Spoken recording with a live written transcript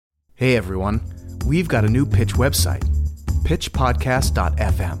Hey everyone, we've got a new Pitch website,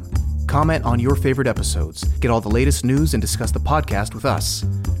 pitchpodcast.fm. Comment on your favorite episodes, get all the latest news, and discuss the podcast with us.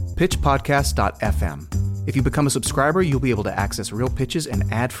 pitchpodcast.fm. If you become a subscriber, you'll be able to access real pitches and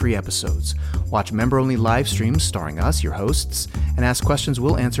ad-free episodes, watch member-only live streams starring us, your hosts, and ask questions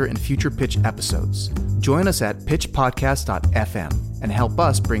we'll answer in future Pitch episodes. Join us at pitchpodcast.fm and help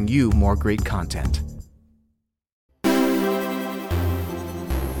us bring you more great content.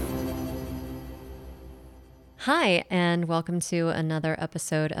 Hi, and welcome to another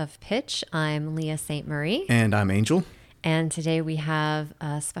episode of Pitch. I'm Leah St. Marie. And I'm Angel. And today we have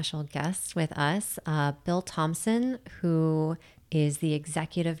a special guest with us, Bill Thompson, who is the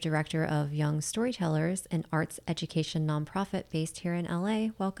Executive Director of Young Storytellers, an arts education nonprofit based here in LA.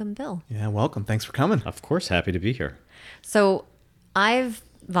 Welcome, Bill. Yeah, welcome. Thanks for coming. Of course, happy to be here. So I've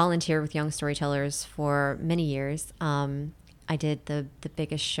volunteered with Young Storytellers for many years. I did the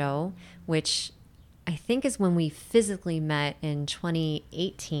biggest show, which I think is when we physically met in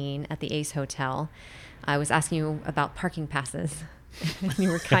 2018 at the Ace Hotel. I was asking you about parking passes. You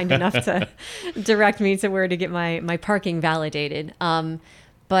were kind enough to direct me to where to get my parking validated.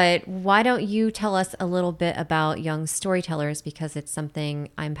 But why don't you tell us a little bit about Young Storytellers, because it's something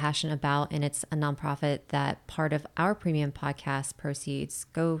I'm passionate about, and it's a nonprofit that part of our premium podcast proceeds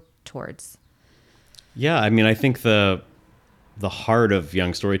go towards. Yeah, I mean, I think the heart of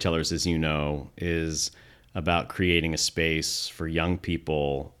Young Storytellers, as you know, is about creating a space for young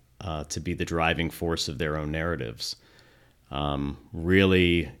people to be the driving force of their own narratives.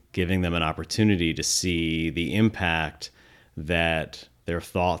 Really giving them an opportunity to see the impact that their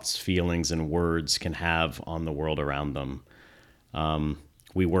thoughts, feelings, and words can have on the world around them.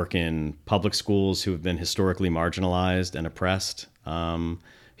 We work in public schools who have been historically marginalized and oppressed.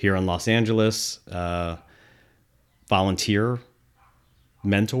 Here in Los Angeles, volunteer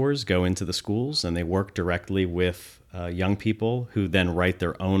mentors go into the schools and they work directly with young people who then write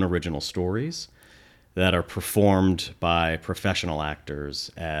their own original stories that are performed by professional actors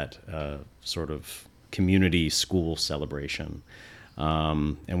at a sort of community school celebration.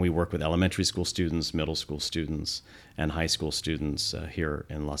 And we work with elementary school students, middle school students, and high school students here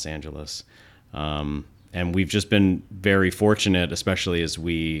in Los Angeles. And we've just been very fortunate, especially as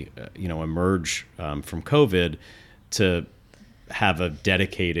we emerge from COVID, to have a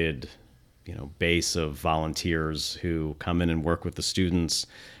dedicated base of volunteers who come in and work with the students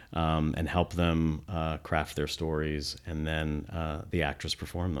and help them craft their stories, and then the actors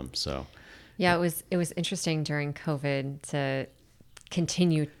perform them. So yeah, it was interesting during COVID to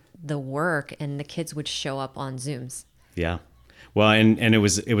continue the work, and the kids would show up on Zooms. Yeah. Well, and it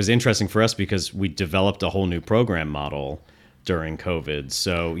was interesting for us because we developed a whole new program model during COVID.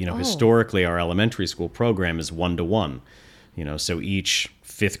 So, historically our elementary school program is 1-to-1. So each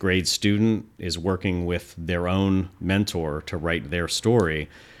fifth grade student is working with their own mentor to write their story.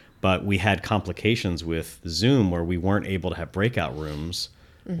 But we had complications with Zoom where we weren't able to have breakout rooms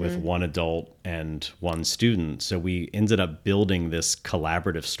with one adult and one student. So we ended up building this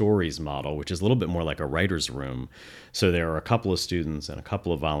collaborative stories model, which is a little bit more like a writer's room. So there are a couple of students and a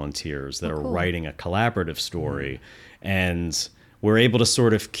couple of volunteers that are writing a collaborative story. And we're able to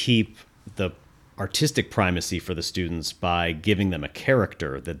sort of keep the artistic primacy for the students by giving them a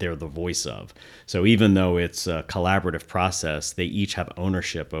character that they're the voice of. So even though it's a collaborative process, they each have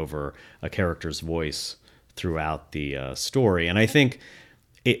ownership over a character's voice throughout the story. And I think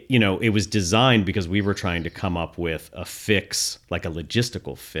it was designed because we were trying to come up with a fix, like a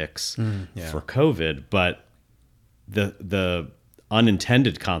logistical fix for COVID. But the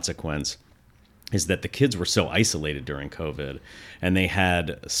unintended consequence is that the kids were so isolated during COVID, and they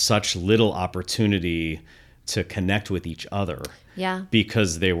had such little opportunity to connect with each other. Yeah.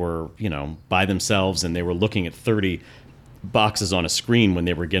 Because they were, by themselves, and they were looking at 30 boxes on a screen when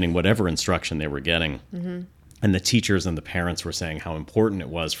they were getting whatever instruction they were getting. And the teachers and the parents were saying how important it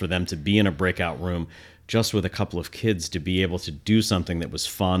was for them to be in a breakout room just with a couple of kids to be able to do something that was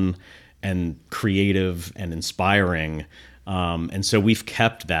fun and creative and inspiring. And so we've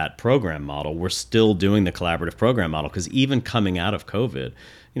kept that program model. We're still doing the collaborative program model because even coming out of COVID,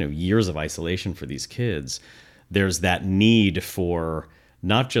 years of isolation for these kids, there's that need for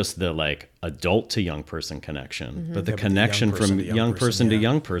not just the adult to young person connection, but the connection from young person to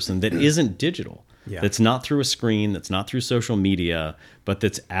young person that isn't digital. Yeah. That's not through a screen, that's not through social media, but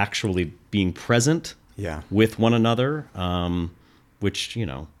that's actually being present with one another, which,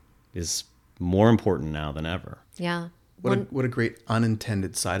 is more important now than ever. Yeah. What a great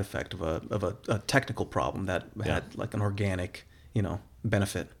unintended side effect of a technical problem that had like an organic,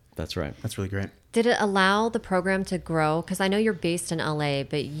 benefit. That's right. That's really great. Did it allow the program to grow? Because I know you're based in LA,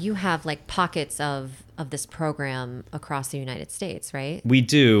 but you have like pockets of this program across the United States, right? We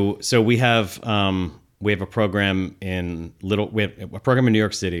do. So we have a program in we have a program in New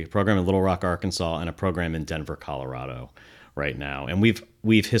York City, a program in Little Rock, Arkansas, and a program in Denver, Colorado right now. And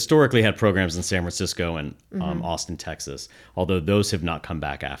we've historically had programs in San Francisco and Austin, Texas, although those have not come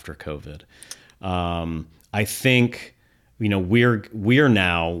back after COVID. I think, we're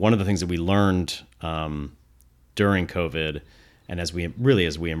now, one of the things that we learned during COVID, and as we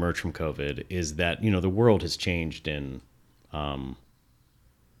emerge from COVID, is that, the world has changed in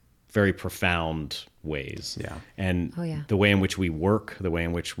very profound ways. Yeah. And the way in which we work, the way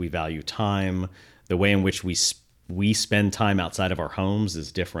in which we value time, the way in which we spend time outside of our homes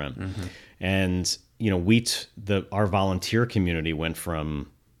is different. Mm-hmm. And, our volunteer community went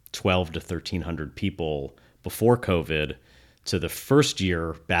from 12 to 1,300 people before COVID to the first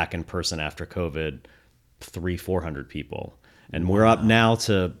year back in person after COVID, 300-400 people. And we're up now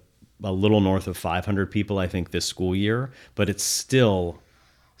to a little north of 500 people, I think, this school year, but it's still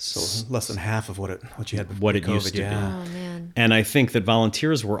less than half of what you had before what it COVID, used to be. Oh, man. And I think that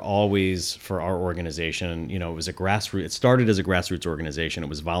volunteers were always, for our organization, it was it started as a grassroots organization. It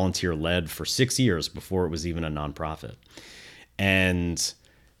was volunteer led for 6 years before it was even a nonprofit. And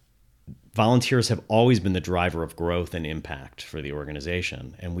volunteers have always been the driver of growth and impact for the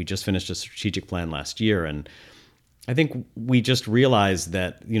organization. And we just finished a strategic plan last year. And I think we just realized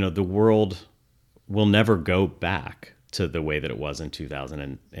that, the world will never go back to the way that it was in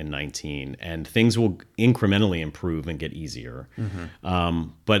 2019, and things will incrementally improve and get easier.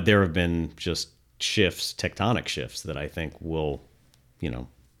 Mm-hmm. But there have been just tectonic shifts that I think will,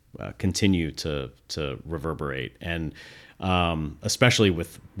 continue to reverberate, and especially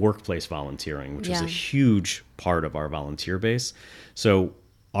with workplace volunteering, which is a huge part of our volunteer base. So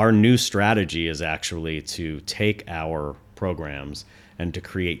our new strategy is actually to take our programs and to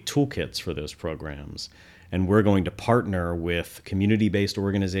create toolkits for those programs. And we're going to partner with community-based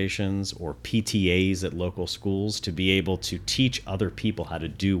organizations or PTAs at local schools to be able to teach other people how to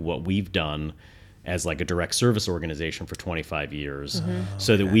do what we've done as like a direct service organization for 25 years,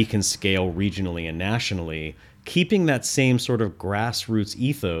 so that we can scale regionally and nationally, keeping that same sort of grassroots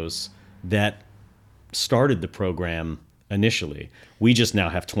ethos that started the program initially. We just now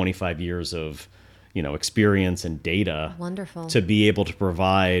have 25 years of experience and data. Wonderful. To be able to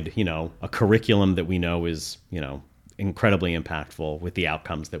provide, a curriculum that we know is, incredibly impactful with the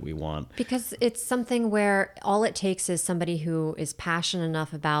outcomes that we want. Because it's something where all it takes is somebody who is passionate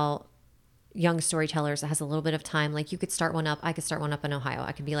enough about young storytellers that has a little bit of time. Like, you could start one up. I could start one up in Ohio.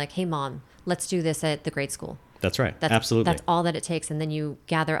 I could be like, hey, Mom, let's do this at the grade school. That's right. Absolutely. That's all that it takes. And then you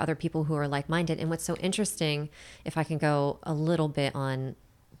gather other people who are like-minded. And what's so interesting, if I can go a little bit on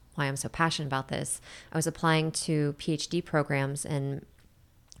why I'm so passionate about this, I was applying to PhD programs, and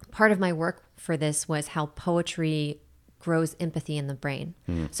part of my work for this was how poetry grows empathy in the brain.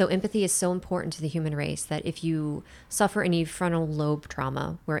 So empathy is so important to the human race that if you suffer any frontal lobe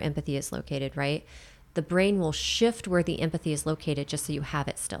trauma where empathy is located, right, the brain will shift where the empathy is located just so you have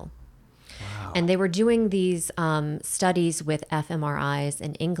it still. Wow. And they were doing these studies with fMRIs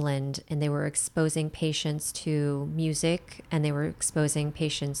in England, and they were exposing patients to music, and they were exposing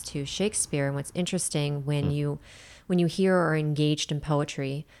patients to Shakespeare. And what's interesting, when you hear or are engaged in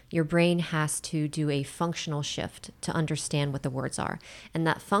poetry, your brain has to do a functional shift to understand what the words are. And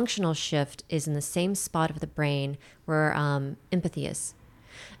that functional shift is in the same spot of the brain where empathy is.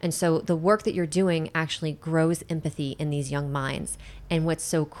 And so the work that you're doing actually grows empathy in these young minds. And what's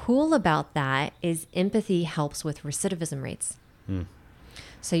so cool about that is empathy helps with recidivism rates.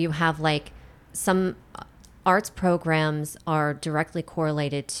 So you have like some arts programs are directly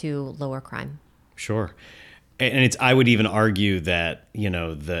correlated to lower crime. Sure. And I would even argue that,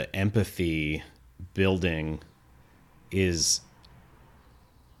 the empathy building is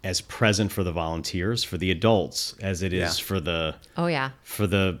as present for the volunteers, for the adults, as it is for the for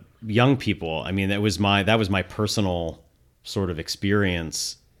the young people. I mean, that was my personal sort of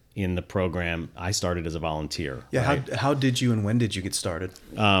experience in the program. I started as a volunteer. Yeah. Right? How did you and when did you get started?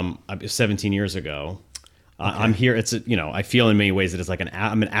 17 years ago. Okay. I'm here. It's I feel in many ways that it's like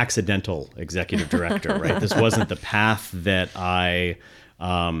I'm an accidental executive director, right? This wasn't the path that I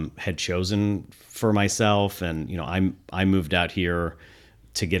had chosen for myself, and I moved out here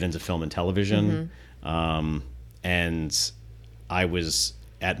to get into film and television, and I was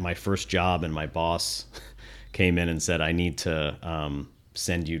at my first job, and my boss came in and said, "I need to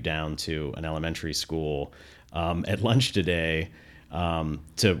send you down to an elementary school at lunch today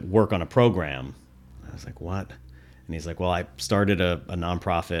to work on a program." I was like, "What?" And And he's like, well, I started a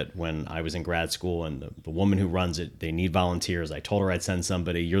nonprofit when I was in grad school, and the woman who runs it, they need volunteers. I told her I'd send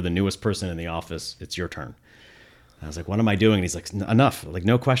somebody. You're the newest person in the office. It's your turn. And I was like, what am I doing? And he's like, enough, like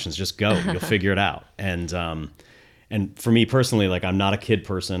no questions, just go. You'll figure it out. And for me personally, like I'm not a kid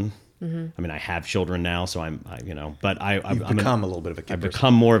person. Mm-hmm. I mean, I have children now, so but You've become a little bit of a kid person. I've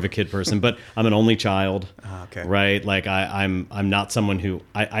become more of a kid person, but I'm an only child. Okay. Right? Like I'm not someone who,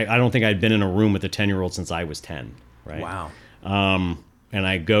 I don't think I'd been in a room with a 10-year-old since I was 10. Right. Wow. And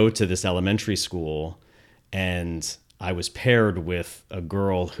I go to this elementary school, and I was paired with a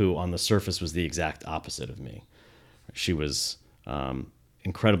girl who on the surface was the exact opposite of me. She was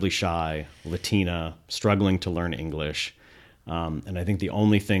incredibly shy, Latina, struggling to learn English. And I think the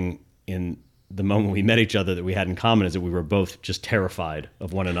only thing in the moment we met each other that we had in common is that we were both just terrified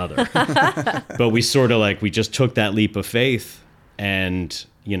of one another. But we sort of we just took that leap of faith, and,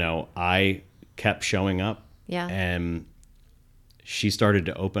 I kept showing up. Yeah. And she started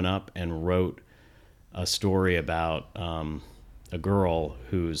to open up and wrote a story about a girl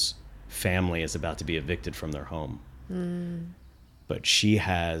whose family is about to be evicted from their home. Mm. But she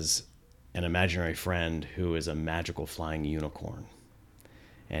has an imaginary friend who is a magical flying unicorn.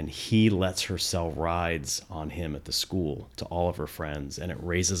 And he lets her sell rides on him at the school to all of her friends. And it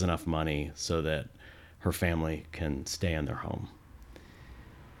raises enough money so that her family can stay in their home.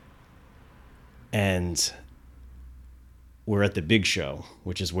 And we're at the big show,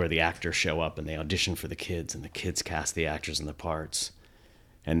 which is where the actors show up and they audition for the kids, and the kids cast the actors in the parts.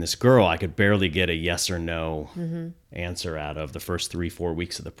 And this girl, I could barely get a yes or no answer out of the first 3-4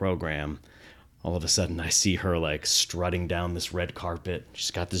 weeks of the program. All of a sudden, I see her strutting down this red carpet.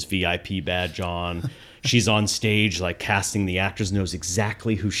 She's got this VIP badge on. She's on stage, casting the actors, knows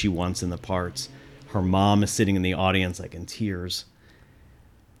exactly who she wants in the parts. Her mom is sitting in the audience, in tears.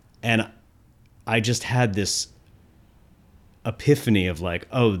 And I just had this epiphany of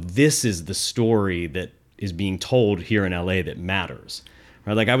oh, this is the story that is being told here in LA that matters.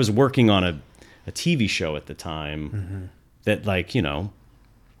 Right? I was working on a TV show at the time that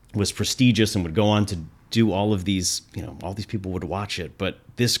was prestigious and would go on to do all of these, all these people would watch it. But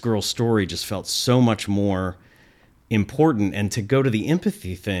this girl's story just felt so much more important. And to go to the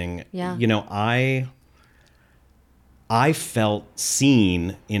empathy thing, I felt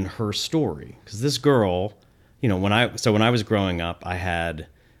seen in her story, because this girl, when I was growing up, I had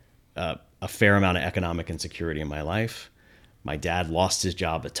a fair amount of economic insecurity in my life. My dad lost his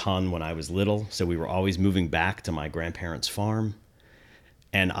job a ton when I was little, so we were always moving back to my grandparents' farm.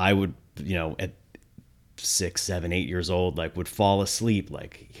 And I would, at 6, 7, 8 years old, would fall asleep,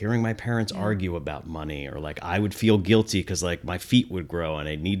 hearing my parents argue about money, or I would feel guilty because my feet would grow and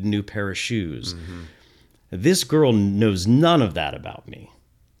I'd need a new pair of shoes. Mm-hmm. This girl knows none of that about me.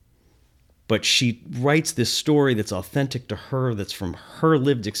 But she writes this story that's authentic to her, that's from her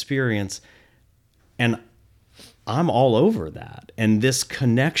lived experience. And I'm all over that. And this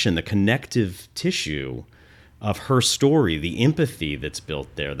connection, the connective tissue of her story, the empathy that's built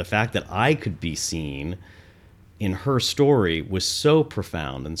there, the fact that I could be seen in her story was so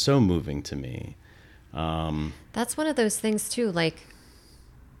profound and so moving to me. That's one of those things too,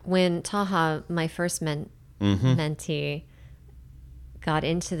 when Taha, my first mentee, got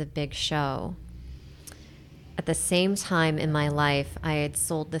into the big show, at the same time in my life, I had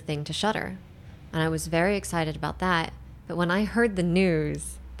sold the thing to Shudder. And I was very excited about that. But when I heard the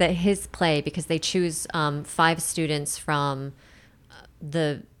news that his play, because they choose 5 students from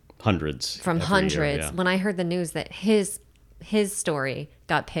the hundreds, year, yeah. When I heard the news that his story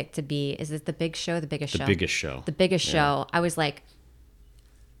got picked to be, is it the big show, the biggest show? The biggest show. The biggest show. I was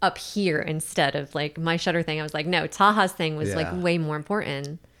up here instead of my Shudder thing. I was no, Taha's thing was way more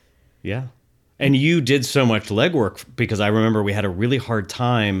important. Yeah. And you did so much legwork, because I remember we had a really hard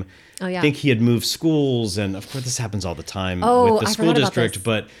time. Oh, yeah. I think he had moved schools, and of course this happens all the time with the school district,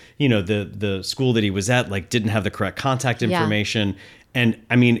 but the school that he was at didn't have the correct contact information. Yeah. And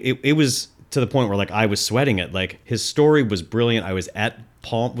I mean, it was to the point where I was sweating it. His story was brilliant. I was at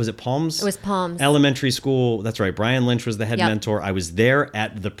was it Palms? It was Palms. Elementary school. That's right. Brian Lynch was the head mentor. I was there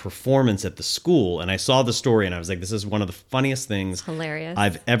at the performance at the school, and I saw the story, and I was like, this is one of the funniest things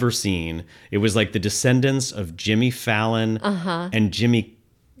I've ever seen. It was the descendants of Jimmy Fallon and Jimmy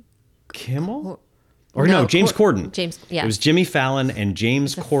Kimmel? Or no, James Corden. Yeah. It was Jimmy Fallon and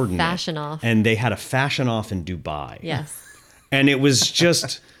James Corden. Fashion off. And they had a fashion off in Dubai. Yes. And it was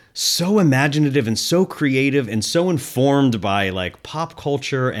just so imaginative and so creative and so informed by pop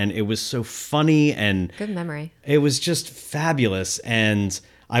culture, and it was so funny, and good memory. It was just fabulous. And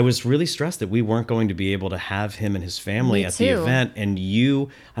I was really stressed that we weren't going to be able to have him and his family Me at too. the event. And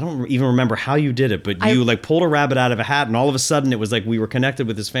I don't even remember how you did it, but you like pulled a rabbit out of a hat, and all of a sudden it was like we were connected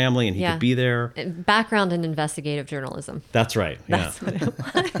with his family and he could be there. Background in investigative journalism. That's right. That's what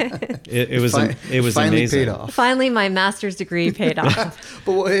it was. It was finally amazing. paid off. Finally, my master's degree paid off.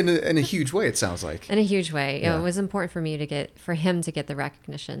 But in a huge way, it sounds like. In a huge way. It was important for him to get the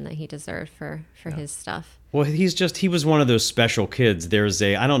recognition that he deserved for his stuff. Well, he was one of those special kids. There's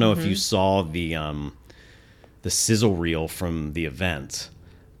I don't know if you saw the sizzle reel from the event,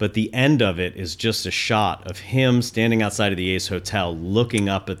 but the end of it is just a shot of him standing outside of the Ace Hotel looking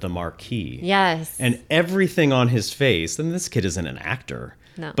up at the marquee. Yes. And everything on his face, and this kid isn't an actor,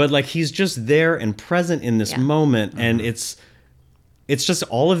 No. but like he's just there and present in this moment, and it's just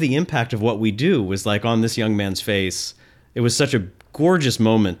all of the impact of what we do was like on this young man's face. It was such a gorgeous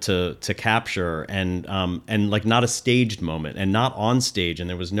moment to capture, and like not a staged moment and not on stage, and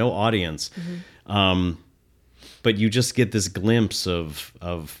there was no audience. But you just get this glimpse of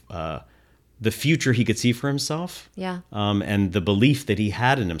the future he could see for himself. Yeah. And the belief that he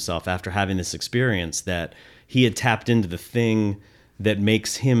had in himself after having this experience, that he had tapped into the thing that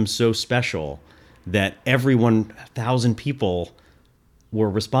makes him so special that every 1,000 people were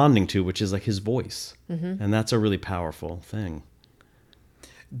responding to, which is like his voice. And that's a really powerful thing.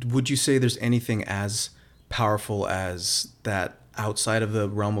 Would you say there's anything as powerful as that outside of the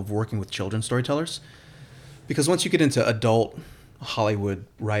realm of working with children's storytellers? Because once you get into adult Hollywood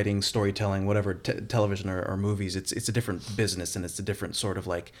writing, storytelling, whatever, television or movies, it's a different business, and it's a different sort of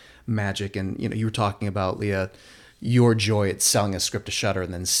like magic. And you were talking about, Leah, your joy at selling a script to Shudder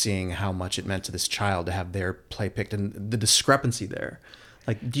and then seeing how much it meant to this child to have their play picked, and the discrepancy there.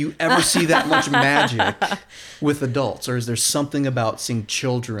 Like, do you ever see that much magic with adults, or is there something about seeing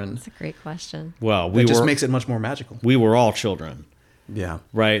children? That's a great question. Well, That just makes it much more magical. We were all children. Yeah.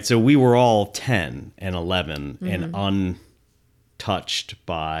 Right. So we were all 10 and 11 and untouched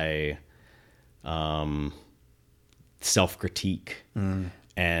by self-critique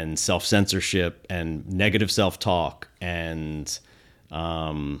and self-censorship and negative self-talk. And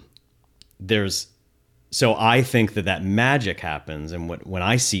so I think that magic happens. And when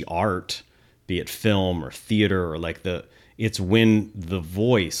I see art, be it film or theater, or like it's when the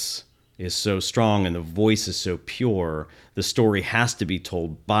voice is so strong and the voice is so pure, the story has to be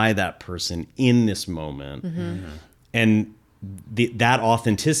told by that person in this moment. And that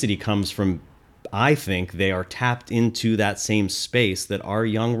authenticity comes from, I think they are tapped into that same space that our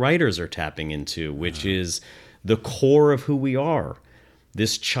young writers are tapping into, which is the core of who we are.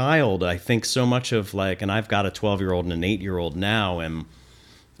 This child, I think so much of like, and I've got a 12-year-old and an 8-year-old now, and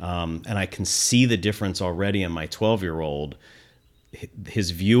I can see the difference already in my 12-year-old.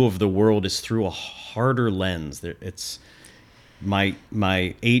 His view of the world is through a harder lens. It's my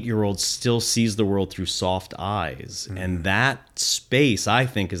 8-year-old still sees the world through soft eyes, and that space, I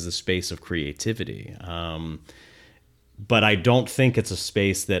think, is the space of creativity. But I don't think it's a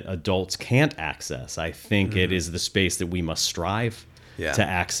space that adults can't access. I think it is the space that we must strive to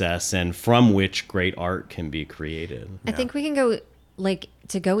access, and from which great art can be created. I think we can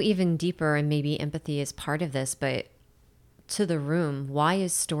go even deeper, and maybe empathy is part of this, but to the room, why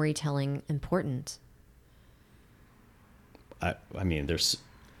is storytelling important? I mean,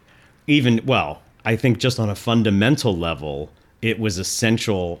 I think just on a fundamental level, it was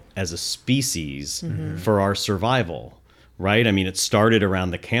essential as a species for our survival, right? I mean, it started around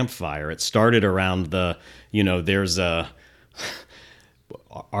the campfire. It started around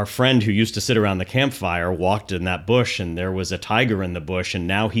our friend who used to sit around the campfire walked in that bush, and there was a tiger in the bush, and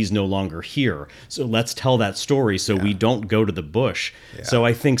now he's no longer here. So let's tell that story so we don't go to the bush. Yeah. So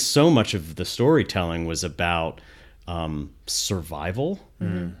I think so much of the storytelling was about survival.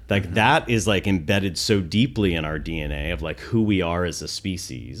 Like that is like embedded so deeply in our DNA of like who we are as a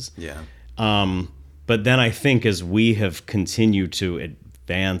species. Yeah. But then I think as we have continued to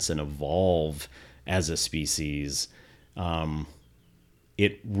advance and evolve as a species,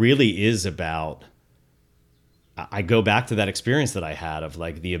 it really is about, I go back to that experience that I had of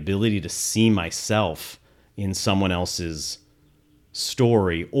like the ability to see myself in someone else's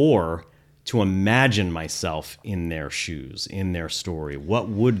story, or to imagine myself in their shoes, in their story. What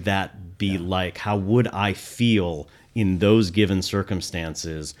would that be like? How would I feel in those given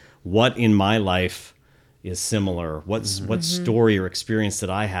circumstances? What in my life is similar? What story or experience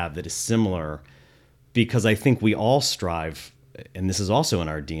that I have that is similar? Because I think we all strive, and this is also in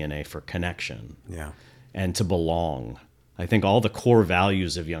our DNA, for connection and to belong. I think all the core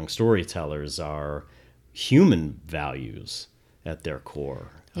values of young storytellers are human values at their core.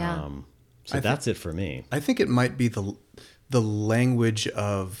 Yeah. So that's it for me. I think it might be the the language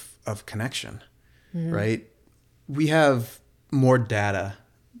of connection, right? We have more data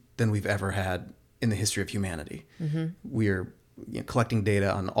than we've ever had in the history of humanity. We're collecting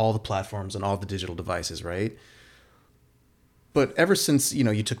data on all the platforms and all the digital devices, right? But ever since,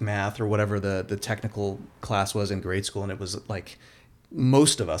 you took math or whatever the technical class was in grade school, and it was like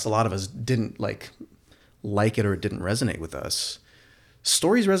a lot of us didn't like it or it didn't resonate with us.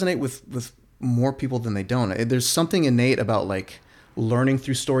 Stories resonate with more people than they don't. There's something innate about like learning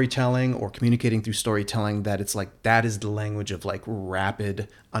through storytelling or communicating through storytelling that it's like that is the language of like rapid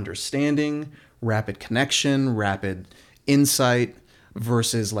understanding, rapid connection, rapid insight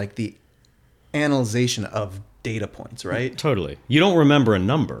versus like the analyzation of data points, right? Totally. You don't remember a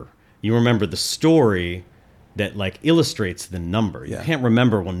number. You remember the story that like illustrates the number. You can't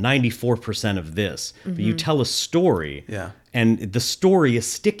remember 94% of this, but you tell a story and the story is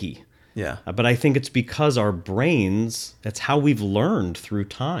sticky. Yeah. But I think it's because our brains, that's how we've learned through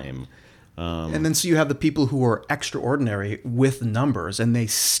time. And then so you have the people who are extraordinary with numbers and they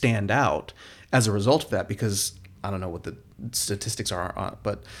stand out as a result of that, because I don't know what the statistics are,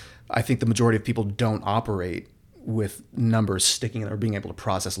 but I think the majority of people don't operate with numbers sticking or being able to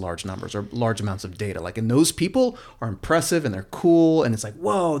process large numbers or large amounts of data. Like, and those people are impressive and they're cool. And it's like,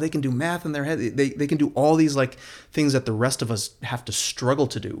 whoa, they can do math in their head. They can do all these like things that the rest of us have to struggle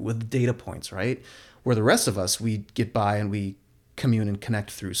to do with data points, right? Where the rest of us, we get by and we commune and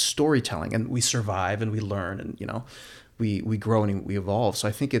connect through storytelling and we survive and we learn and, we grow and we evolve. So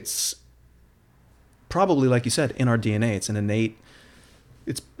I think it's probably, like you said, in our DNA. It's an innate,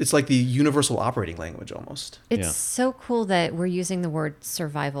 it's like the universal operating language almost. It's so cool that we're using the word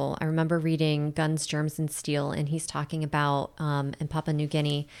survival. I remember reading Guns, Germs, and Steel, and he's talking about in Papua New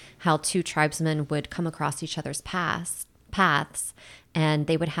Guinea how two tribesmen would come across each other's paths, and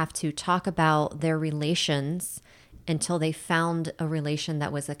they would have to talk about their relations until they found a relation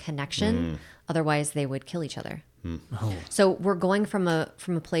that was a connection. Otherwise, they would kill each other. Oh. So we're going from a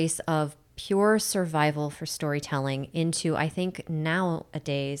place of pure survival for storytelling into, I think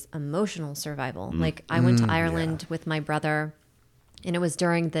nowadays, emotional survival. Like I went to Ireland with my brother, and it was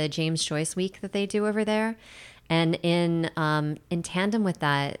during the James Joyce week that they do over there. And in tandem with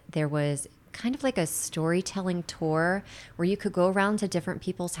that, there was kind of like a storytelling tour where you could go around to different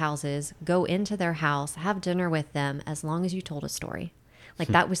people's houses, go into their house, have dinner with them, as long as you told a story. Like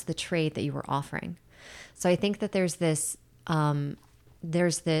that was the trade that you were offering. So I think that there's this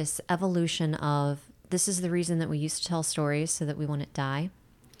evolution of, this is the reason that we used to tell stories so that we wouldn't die.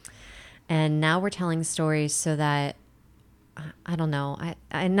 And now we're telling stories so that, I don't know,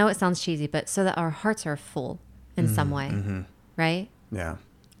 I know it sounds cheesy, but so that our hearts are full in some way, right? Yeah.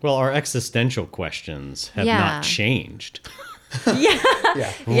 Well, our existential questions have not changed.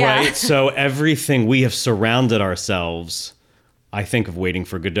 Yeah. Right? So everything we have surrounded ourselves, I think of Waiting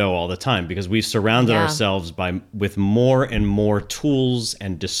for Godot all the time, because we've surrounded ourselves with more and more tools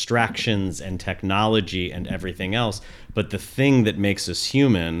and distractions and technology and everything else. But the thing that makes us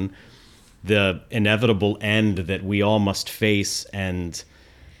human, the inevitable end that we all must face and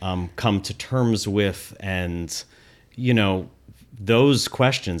come to terms with, and, those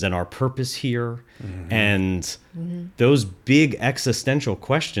questions and our purpose here and those big existential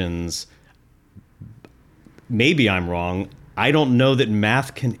questions, maybe I'm wrong, I don't know that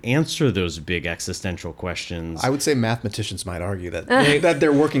math can answer those big existential questions. I would say mathematicians might argue that that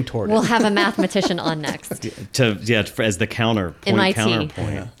they're working toward it. We'll have a mathematician on next. As the counterpoint. MIT.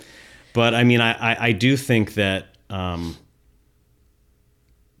 Yeah. But I mean, I do think that the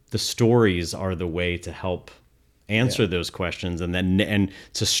stories are the way to help answer those questions, and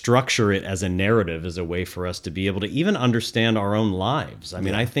to structure it as a narrative is a way for us to be able to even understand our own lives. I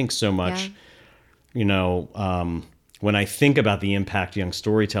mean, I think so much, when I think about the impact Young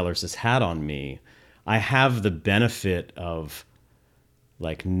Storytellers has had on me, I have the benefit of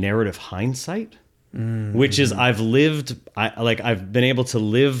like narrative hindsight, which is I've been able to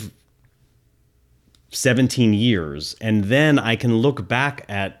live 17 years, and then I can look back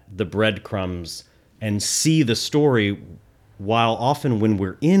at the breadcrumbs and see the story, while often when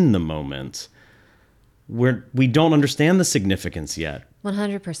we're in the moment, we don't understand the significance yet.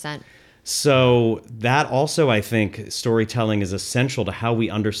 100%. So that also, I think, storytelling is essential to how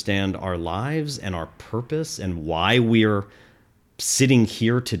we understand our lives and our purpose and why we're sitting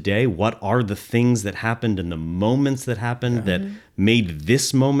here today. What are the things that happened and the moments that happened that made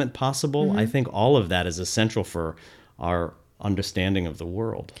this moment possible? I think all of that is essential for our understanding of the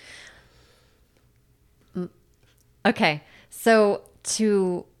world. Okay, so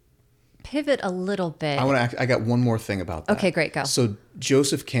to pivot a little bit. I got one more thing about that. Okay, great, go. So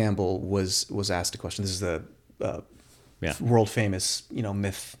Joseph Campbell was asked a question. This is the world famous,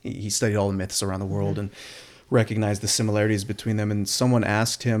 myth. He studied all the myths around the world and recognized the similarities between them. And someone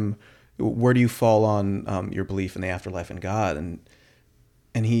asked him, where do you fall on your belief in the afterlife and God? And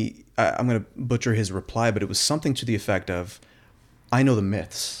I'm going to butcher his reply, but it was something to the effect of, I know the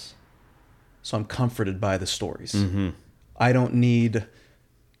myths, so I'm comforted by the stories. I don't need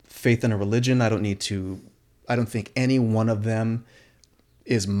faith in a religion. I don't think any one of them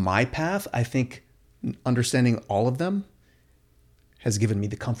is my path. I think understanding all of them has given me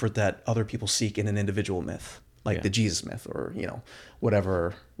the comfort that other people seek in an individual myth, like the Jesus myth or,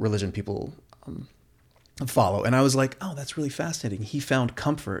 whatever religion people follow. And I was like, oh, that's really fascinating. He found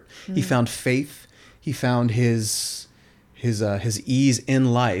comfort. He found faith. He found his ease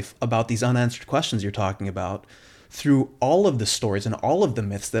in life about these unanswered questions you're talking about through all of the stories and all of the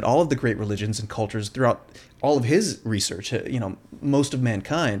myths that all of the great religions and cultures throughout all of his research, most of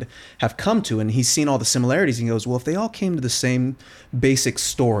mankind have come to. And he's seen all the similarities. And he goes, well, if they all came to the same basic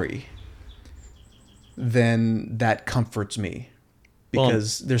story, then that comforts me.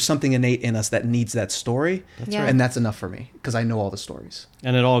 Because there's something innate in us that needs that story. That's right. And that's enough for me because I know all the stories.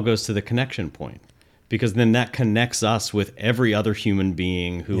 And it all goes to the connection point, because then that connects us with every other human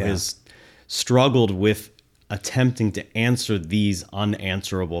being who has struggled with attempting to answer these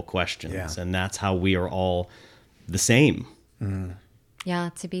unanswerable questions. Yeah. And that's how we are all the same. Yeah,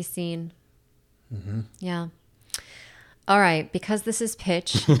 to be seen. Yeah. All right, because this is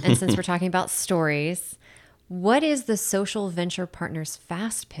pitch, and since we're talking about stories, what is the Social Venture Partners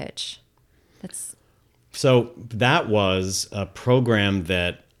Fast Pitch? So that was a program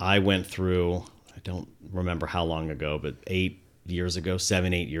that I went through, I don't remember how long ago, but 7, 8 years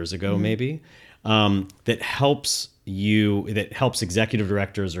ago, maybe, that helps executive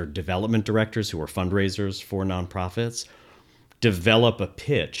directors or development directors who are fundraisers for nonprofits develop a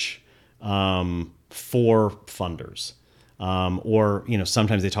pitch for funders. Or,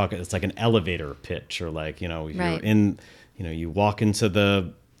 sometimes they talk, it's like an elevator pitch, or like, you walk into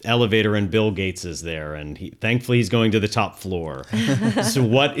the elevator and Bill Gates is there and thankfully he's going to the top floor. So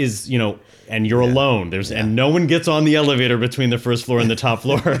what is, and you're alone. And no one gets on the elevator between the first floor and the top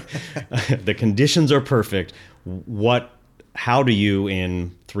floor. The conditions are perfect. How do you,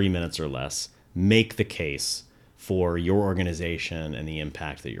 in 3 minutes or less, make the case for your organization and the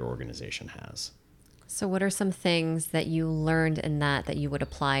impact that your organization has? So what are some things that you learned in that you would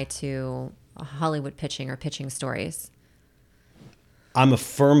apply to Hollywood pitching or pitching stories? I'm a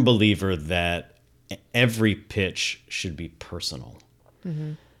firm believer that every pitch should be personal.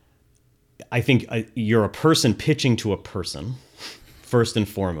 I think you're a person pitching to a person, first and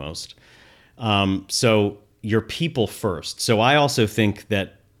foremost. So you're people first. So I also think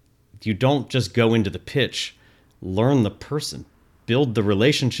that you don't just go into the pitch, learn the person. Build the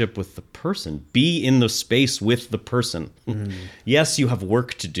relationship with the person. Be in the space with the person. Yes, you have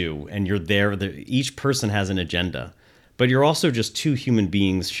work to do, and you're there. Each person has an agenda, but you're also just two human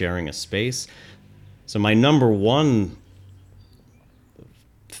beings sharing a space. So my number one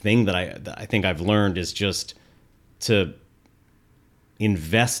thing that I think I've learned is just to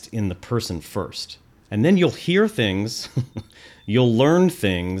invest in the person first. And then you'll hear things, you'll learn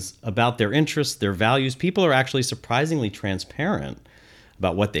things about their interests, their values. People are actually surprisingly transparent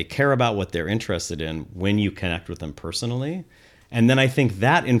about what they care about, what they're interested in when you connect with them personally. And then I think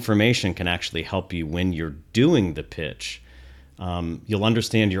that information can actually help you when you're doing the pitch. You'll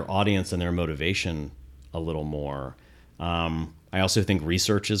understand your audience and their motivation a little more. I also think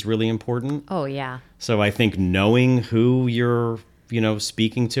research is really important. Oh, yeah. So I think knowing who you're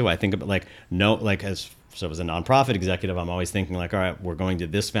speaking to, I think about as a nonprofit executive, I'm always thinking like, all right, we're going to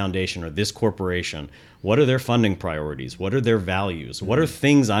this foundation or this corporation. What are their funding priorities? What are their values? What are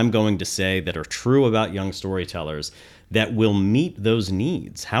things I'm going to say that are true about young storytellers that will meet those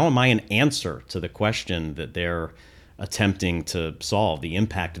needs? How am I an answer to the question that they're attempting to solve, the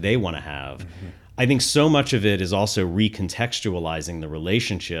impact they want to have? I think so much of it is also recontextualizing the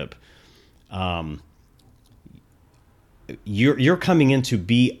relationship. You're coming in to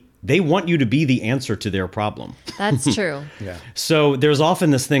be, they want you to be the answer to their problem. That's true. Yeah. So there's often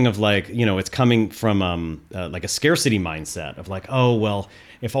this thing of like, it's coming from like a scarcity mindset of like, oh, well,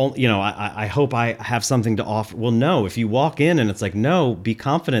 if all, I hope I have something to offer. Well, no, if you walk in and it's like, no, be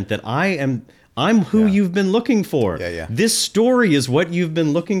confident that I'm who you've been looking for. Yeah. This story is what you've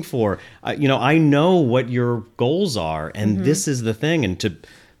been looking for. I know what your goals are, and this is the thing. And to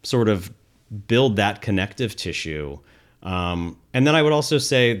sort of build that connective tissue. And then I would also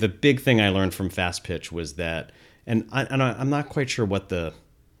say the big thing I learned from Fast Pitch was that, and I'm not quite sure what the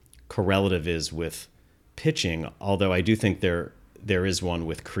correlative is with pitching, although I do think there is one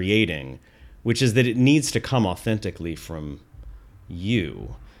with creating, which is that it needs to come authentically from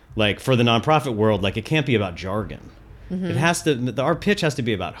you. Like for the nonprofit world, like it can't be about jargon. It has to, our pitch has to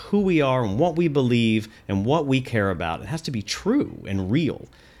be about who we are and what we believe and what we care about. It has to be true and real.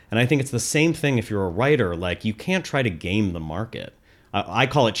 And I think it's the same thing if you're a writer. Like you can't try to game the market. I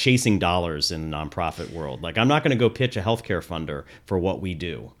call it chasing dollars in the nonprofit world. Like I'm not going to go pitch a healthcare funder for what we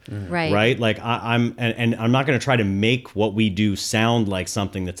do. Right. Like I'm not going to try to make what we do sound like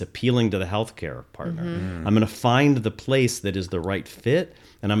something that's appealing to the healthcare partner. I'm going to find the place that is the right fit,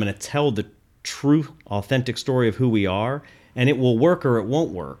 and I'm going to tell the true, authentic story of who we are, and it will work or it won't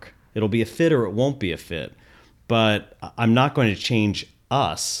work. It'll be a fit or it won't be a fit. But I'm not going to change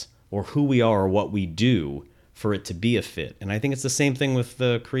us or who we are or what we do for it to be a fit. And I think it's the same thing with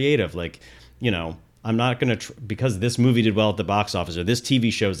the creative. Like, you know, I'm not going to, because this movie did well at the box office or this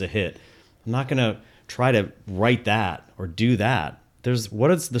TV show's a hit, I'm not going to try to write that or do that. There's what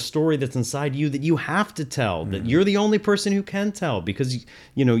is the story that's inside you that you have to tell, that you're the only person who can tell, because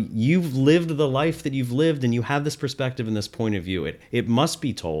you know you've lived the life that you've lived and you have this perspective and this point of view. It must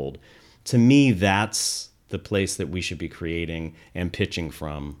be told. To me, that's the place that we should be creating and pitching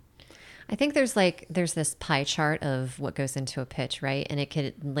from. I think there's this pie chart of what goes into a pitch, right? And it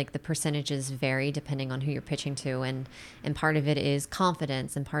could, like, the percentages vary depending on who you're pitching to, and part of it is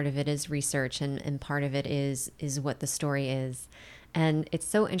confidence, and part of it is research, and part of it is what the story is. And it's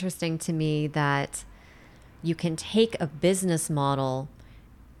so interesting to me that you can take a business model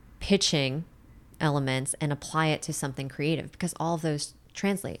pitching elements and apply it to something creative, because all of those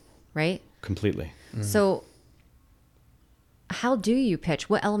translate, right? Completely. So how do you pitch?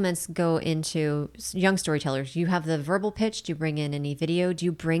 What elements go into young storytellers? You have the verbal pitch. Do you bring in any video? Do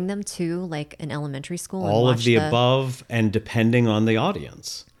you bring them to like an elementary school? All of the above, and depending on the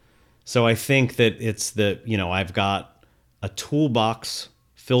audience. So I think that it's I've got a toolbox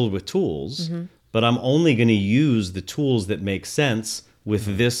filled with tools, but I'm only going to use the tools that make sense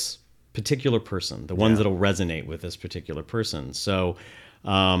with this particular person, the ones that'll resonate with this particular person. So,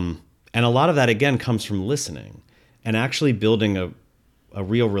 and a lot of that, again, comes from listening and actually building a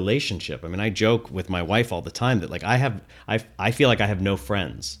real relationship. I mean, I joke with my wife all the time that like I feel like I have no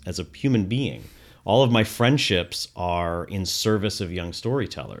friends as a human being. All of my friendships are in service of young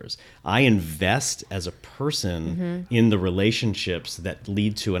storytellers. I invest as a person in the relationships that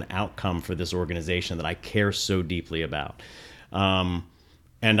lead to an outcome for this organization that I care so deeply about.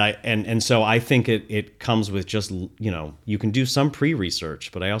 And so I think it comes with just, you can do some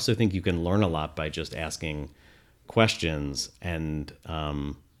pre-research, but I also think you can learn a lot by just asking questions. And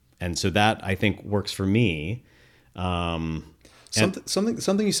so that I think works for me.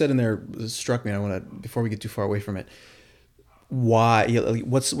 Something you said in there struck me. I want to, before we get too far away from it, why?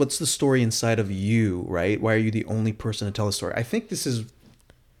 What's the story inside of you, right? Why are you the only person to tell the story? I think this is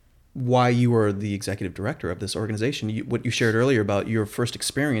why you are the executive director of this organization. What you shared earlier about your first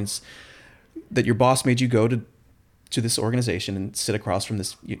experience, that your boss made you go to this organization and sit across from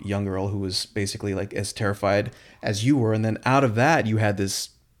this young girl who was basically like as terrified as you were, and then out of that you had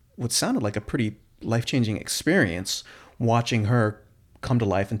this what sounded like a pretty life-changing experience, watching her come to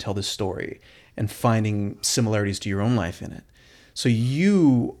life and tell this story and finding similarities to your own life in it. So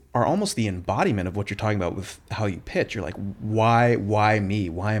you are almost the embodiment of what you're talking about with how you pitch. You're like, why me?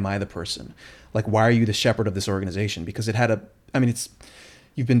 Why am I the person? Like, why are you the shepherd of this organization? Because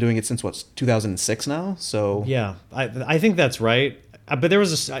you've been doing it since 2006 now? So yeah, I think that's right. But there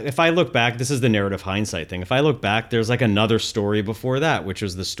was if I look back, this is the narrative hindsight thing. If I look back, there's like another story before that, which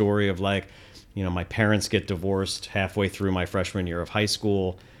was the story of like, my parents get divorced halfway through my freshman year of high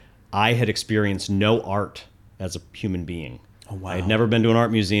school. I had experienced no art as a human being. Oh, wow. I had never been to an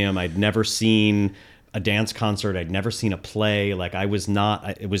art museum. I'd never seen a dance concert. I'd never seen a play. Like it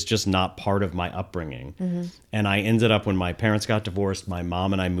was just not part of my upbringing. And I ended up, when my parents got divorced, my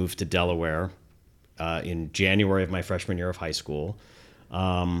mom and I moved to Delaware in January of my freshman year of high school.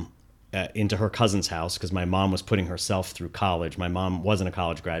 Into her cousin's house, because my mom was putting herself through college. My mom wasn't a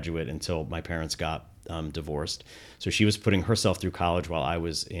college graduate until my parents got divorced. So she was putting herself through college while I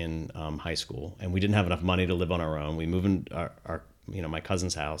was in high school. And we didn't have enough money to live on our own. We moved in my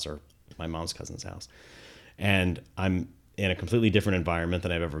cousin's house, or my mom's cousin's house. And I'm in a completely different environment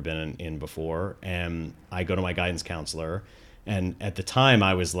than I've ever been in before. And I go to my guidance counselor. And at the time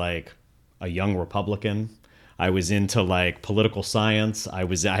I was like a young Republican. I was into like political science. I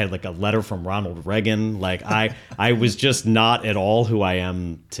had like a letter from Ronald Reagan. Like I was just not at all who I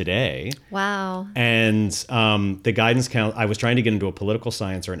am today. Wow. And the guidance I was trying to get into a political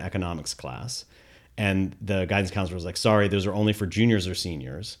science or an economics class. And the guidance counselor was like, sorry, those are only for juniors or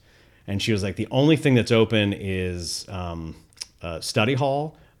seniors. And she was like, the only thing that's open is study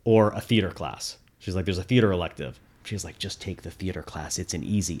hall, or a theater class. She's like, there's a theater elective. She's like, just take the theater class. It's an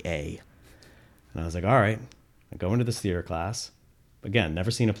easy A. And I was like, all right. I go into this theater class. Again, never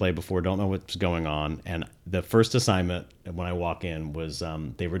seen a play before, don't know what's going on. And the first assignment when I walk in was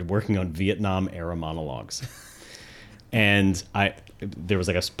they were working on Vietnam era monologues. And there was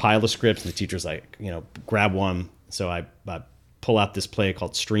like a pile of scripts, and the teacher's like, grab one. So I pull out this play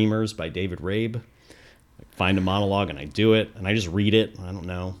called Streamers by David Rabe. I find a monologue and I do it, and I just read it. I don't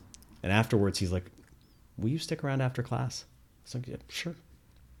know. And afterwards, he's like, will you stick around after class? I was like, yeah, sure.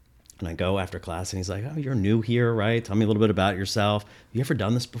 And I go after class, and he's like, oh, you're new here, right? Tell me a little bit about yourself. Have you ever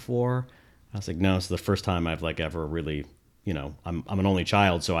done this before? I was like, no, it's the first time I've like ever really, I'm an only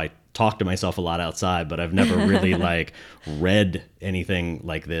child, so I talk to myself a lot outside, but I've never really like read anything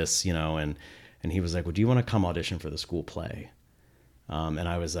like this, and he was like, well, do you want to come audition for the school play? And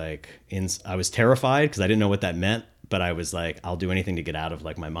I was like, I was terrified because I didn't know what that meant, but I was like, I'll do anything to get out of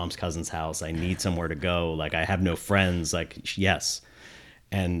like my mom's cousin's house. I need somewhere to go. Like I have no friends, like, yes.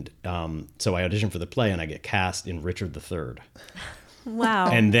 And so I auditioned for the play, and I get cast in Richard III. Wow.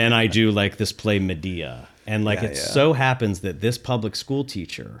 And then I do like this play Medea. And like so happens that this public school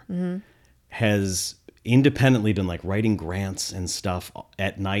teacher has independently been like writing grants and stuff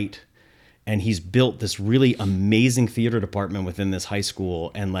at night. And he's built this really amazing theater department within this high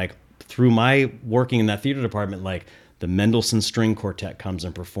school. And like through my working in that theater department, like the Mendelssohn String Quartet comes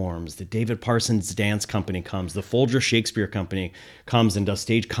and performs. The David Parsons Dance Company comes. The Folger Shakespeare Company comes and does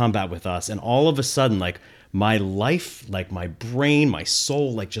stage combat with us. And all of a sudden, like my life, like my brain, my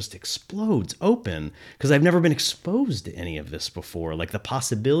soul, like just explodes open because I've never been exposed to any of this before, like the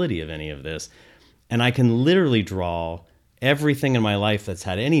possibility of any of this. And I can literally draw everything in my life that's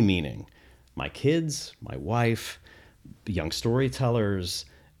had any meaning. My kids, my wife, young storytellers,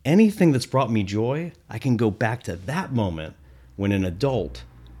 anything that's brought me joy, I can go back to that moment when an adult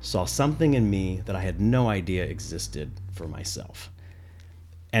saw something in me that I had no idea existed for myself.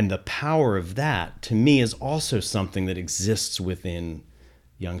 And the power of that, to me, is also something that exists within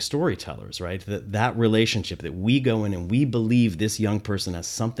young storytellers, right? That relationship that we go in and we believe this young person has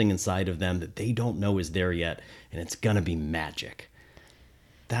something inside of them that they don't know is there yet, and it's going to be magic.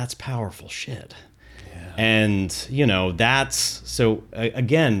 That's powerful shit. Yeah. And, that's, so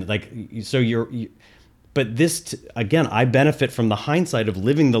again, like, so but this, again, I benefit from the hindsight of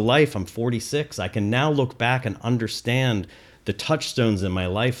living the life. I'm 46. I can now look back and understand the touchstones in my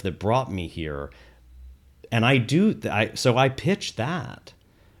life that brought me here. And so I pitch that.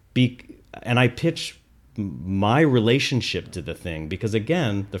 And I pitch my relationship to the thing. Because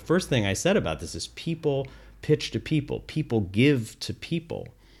again, the first thing I said about this is people pitch to people. People give to people.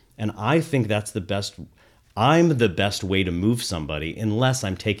 And I think that's I'm the best way to move somebody unless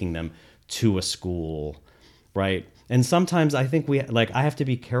I'm taking them to a school, right? And sometimes I think I have to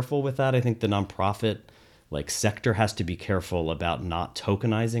be careful with that. I think the nonprofit sector has to be careful about not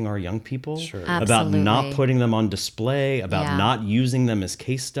tokenizing our young people, Sure. About not putting them on display, about not using them as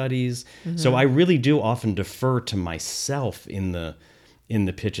case studies. Mm-hmm. So I really do often defer to myself in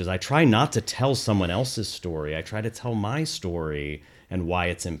the pitches. I try not to tell someone else's story. I try to tell my story and why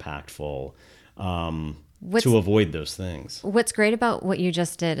it's impactful, to avoid those things. What's great about what you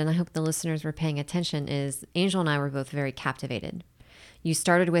just did, and I hope the listeners were paying attention, is Angel and I were both very captivated. You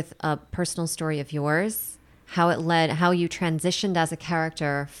started with a personal story of yours, how you transitioned as a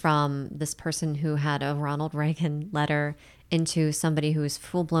character from this person who had a Ronald Reagan letter into somebody who is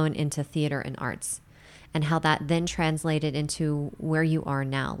full-blown into theater and arts, and how that then translated into where you are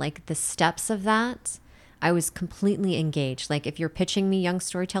now. Like the steps of that, I was completely engaged. Like if you're pitching me young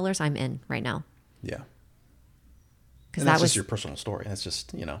storytellers, I'm in right now. Yeah. Because that's just your personal story. That's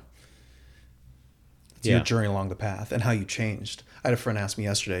just, it's your journey along the path and how you changed. I had a friend ask me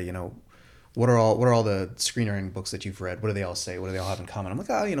yesterday, what are all the screenwriting books that you've read? What do they all say? What do they all have in common? I'm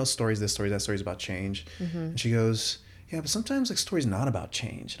like, stories, this story, that story's about change. Mm-hmm. And she goes, yeah, but sometimes story's not about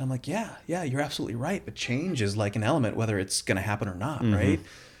change. And I'm like, yeah, you're absolutely right. But change is like an element, whether it's going to happen or not, mm-hmm. right?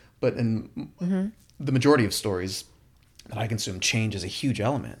 But in the majority of stories that I consume, change is a huge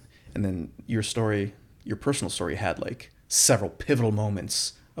element. And then your story, your personal story, had several pivotal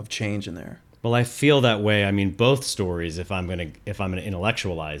moments of change in there. Well, I feel that way. I mean, both stories, if I'm gonna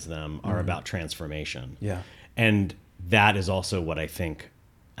intellectualize them, are about transformation. Yeah. And that is also what I think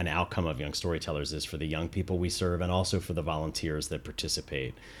an outcome of Young Storytellers is for the young people we serve and also for the volunteers that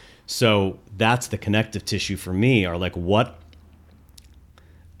participate. So that's the connective tissue for me, are what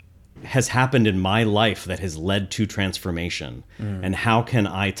has happened in my life that has led to transformation, and how can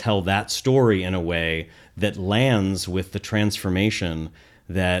I tell that story in a way that lands with the transformation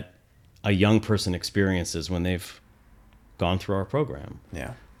that a young person experiences when they've gone through our program.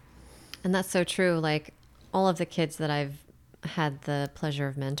 Yeah. And that's so true. Like all of the kids that I've had the pleasure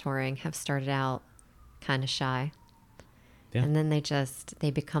of mentoring have started out kind of shy. Yeah. And then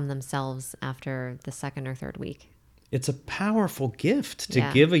they become themselves after the second or third week. It's a powerful gift to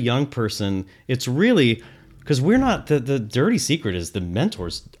Yeah. give a young person. It's really, because we're not, the dirty secret is the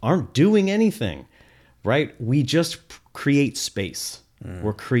mentors aren't doing anything, right? We just create space.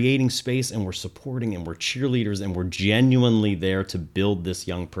 We're creating space and we're supporting and we're cheerleaders and we're genuinely there to build this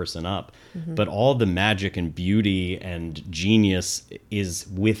young person up. But all the magic and beauty and genius is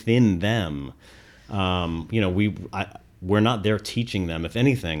within them. We're not there teaching them. If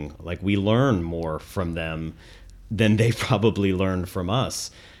anything, like we learn more from them than they probably learn from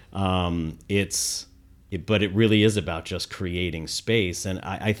us. But it really is about just creating space. And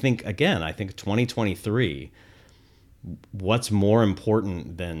I think 2023, what's more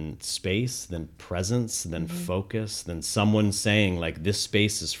important than space, than presence, than focus, than someone saying like, this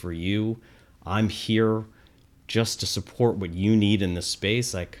space is for you. I'm here just to support what you need in this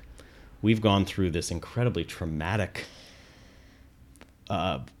space. Like we've gone through this incredibly traumatic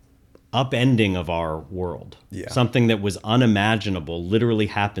upending of our world. Yeah. Something that was unimaginable literally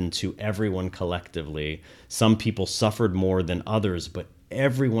happened to everyone collectively. Some people suffered more than others, but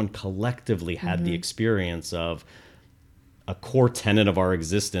everyone collectively had the experience of a core tenet of our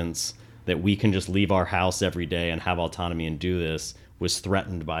existence, that we can just leave our house every day and have autonomy and do this, was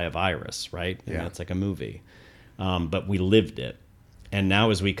threatened by a virus, right? Yeah. It's like a movie. But we lived it. And now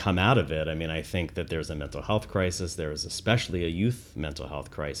as we come out of it, I mean, I think that there's a mental health crisis. There is especially a youth mental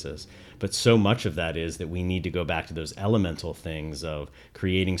health crisis. But so much of that is that we need to go back to those elemental things of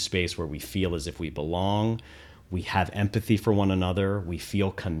creating space where we feel as if we belong. We have empathy for one another. We feel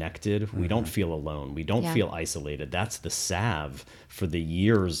connected. We don't feel alone. We don't feel isolated. That's the salve for the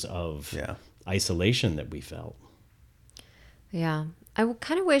years of isolation that we felt. Yeah. I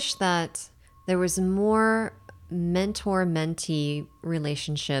kind of wish that there was more mentor-mentee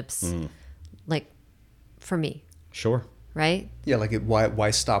relationships, like for me, Sure. right? Yeah, like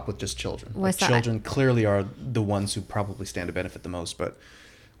why stop with just children? Why Like stop- children clearly are the ones who probably stand to benefit the most, but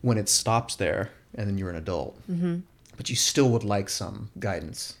when it stops there and then you're an adult, but you still would like some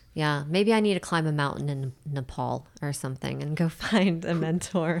guidance. Yeah. Maybe I need to climb a mountain in Nepal or something and go find a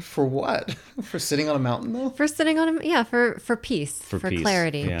mentor. For what? For sitting on a mountain though? For sitting on a, for peace, for peace,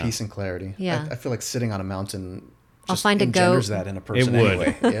 clarity. yeah. Peace and clarity. Yeah. I feel like sitting on a mountain I'll just find a engenders goat. that in a person would.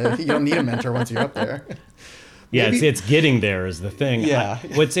 anyway. Yeah, you don't need a mentor once you're up there. Yeah, Maybe- it's getting there is the thing. Yeah.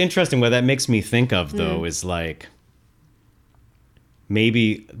 What's interesting, what that makes me think of, though, is like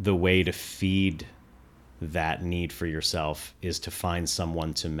maybe the way to feed that need for yourself is to find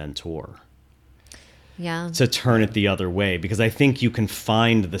someone to mentor, Yeah. to turn it the other way, because I think you can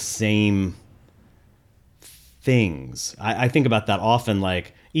find the same things. I think about that often,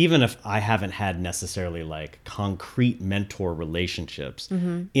 like, even if I haven't had necessarily like concrete mentor relationships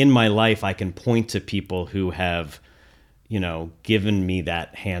in my life, I can point to people who have, given me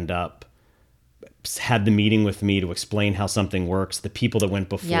that hand up, had the meeting with me to explain how something works, the people that went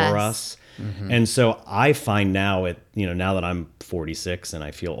before Yes. us. And so I find now now that I'm 46 and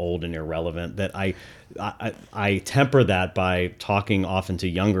I feel old and irrelevant, that I temper that by talking often to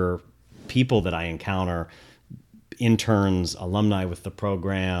younger people that I encounter, interns, alumni with the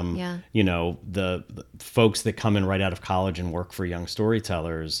program, Yeah. The folks that come in right out of college and work for Young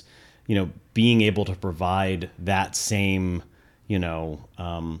Storytellers, being able to provide that same,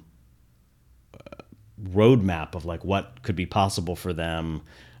 roadmap of like what could be possible for them,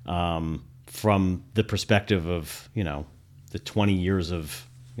 from the perspective of, the 20 years of,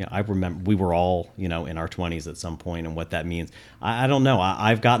 I remember we were all, in our 20s at some point, and what that means. I don't know.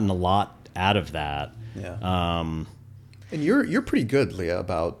 I've gotten a lot out of that. Yeah. And you're pretty good, Leah,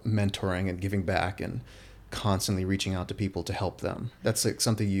 about mentoring and giving back and constantly reaching out to people to help them. That's like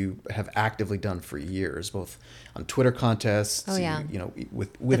something you have actively done for years, both on Twitter contests, Oh, yeah. with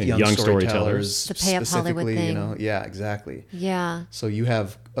And young Young storytellers, Storytellers. The Pay Up Hollywood specifically, thing. Yeah, exactly. Yeah. So you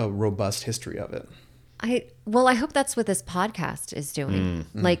have a robust history of it. I hope that's what this podcast is doing.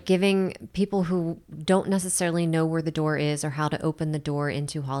 Like giving people who don't necessarily know where the door is or how to open the door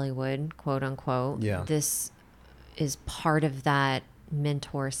into Hollywood, quote unquote. Yeah. This is part of that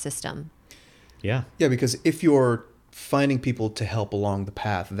mentor system. Yeah. Yeah, because if you're finding people to help along the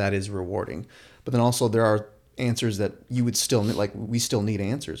path, that is rewarding. But then also there are answers that you would still need, like we still need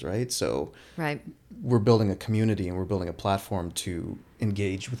answers, right? So Right. we're building a community and we're building a platform to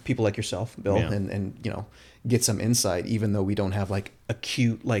engage with people like yourself, Bill, Yeah. and you know, get some insight, even though we don't have like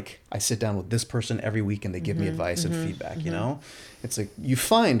acute, like I sit down with this person every week and they give me advice and feedback, you know? It's like you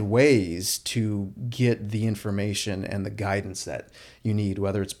find ways to get the information and the guidance that you need,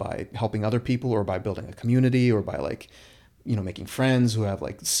 whether it's by helping other people or by building a community or by like, you know, making friends who have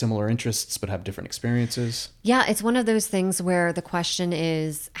like similar interests but have different experiences. Yeah, it's one of those things where the question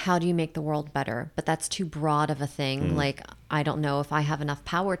is, how do you make the world better? But that's too broad of a thing. Like, I don't know if I have enough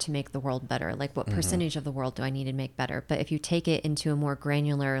power to make the world better. Like, what percentage of the world do I need to make better? But if you take it into a more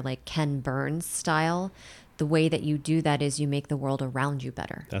granular, like Ken Burns style, the way that you do that is you make the world around you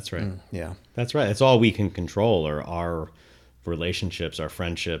better. That's right. Yeah. That's right. It's all we can control, or our relationships, our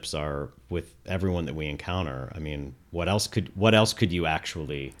friendships, are with everyone that we encounter. I mean, what else could you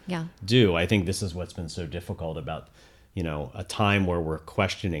actually do? I think this is what's been so difficult about, you know, a time where we're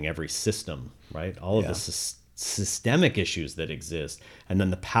questioning every system, right? All of the systemic issues that exist, and then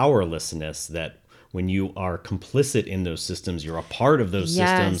the powerlessness that when you are complicit in those systems, you're a part of those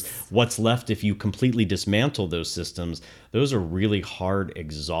systems. What's left if you completely dismantle those systems? Those are really hard,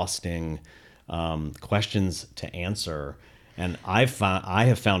 exhausting questions to answer. And I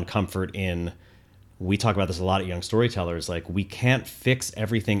have found comfort in, we talk about this a lot at Young Storytellers, like we can't fix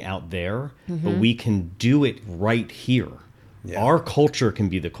everything out there, but we can do it right here. Yeah. Our culture can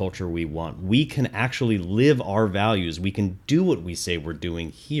be the culture we want. We can actually live our values. We can do what we say we're doing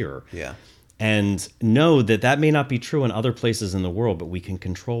here. Yeah. And know that that may not be true in other places in the world, but we can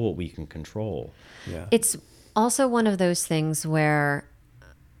control what we can control. Yeah. It's also one of those things where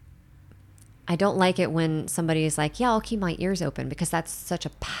I don't like it when somebody is like, yeah, I'll keep my ears open, because that's such a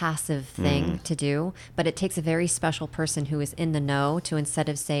passive thing to do. But it takes a very special person who is in the know to, instead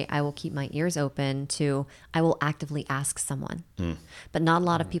of say, I will keep my ears open, to I will actively ask someone. But not a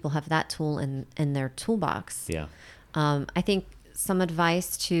lot of people have that tool in their toolbox. Yeah. I think some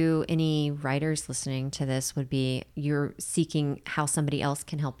advice to any writers listening to this would be, you're seeking how somebody else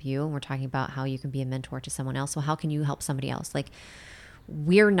can help you. And we're talking about how you can be a mentor to someone else. Well, how can you help somebody else? Like,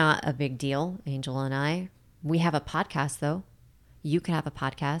 we're not a big deal, Angel and I. We have a podcast, though. You can have a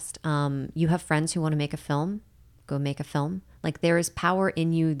podcast. You have friends who want to make a film. Go make a film. Like, there is power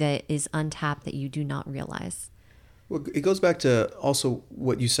in you that is untapped that you do not realize. Well, it goes back to also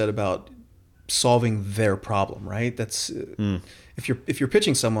what you said about solving their problem, right? That's if you're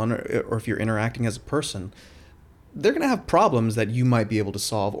pitching someone, or if you're interacting as a person, they're going to have problems that you might be able to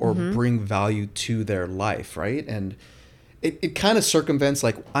solve or bring value to their life, right? And it kind of circumvents,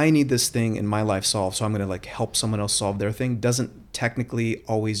 like, I need this thing in my life solved, so I'm going to like help someone else solve their thing. Doesn't technically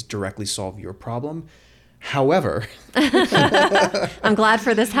always directly solve your problem. However, I'm glad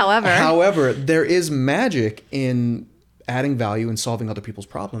for this. However, there is magic in adding value and solving other people's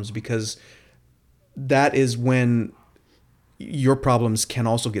problems, because that is when your problems can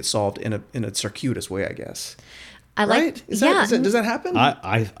also get solved in a circuitous way, I guess. Right? Does that happen?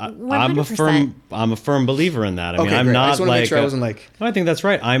 I'm a firm believer in that. I mean, I'm great. not I just want to make sure I wasn't like. No, I think that's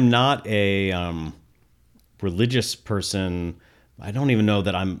right. I'm not a religious person. I don't even know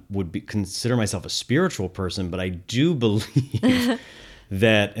that consider myself a spiritual person, but I do believe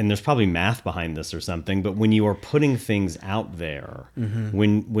that, and there's probably math behind this or something, but when you are putting things out there,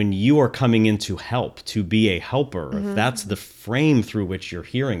 when you are coming in to help, to be a helper, if that's the frame through which you're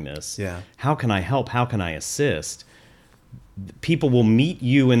hearing this, how can I help? How can I assist? People will meet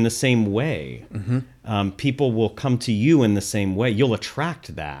you in the same way. People will come to you in the same way. You'll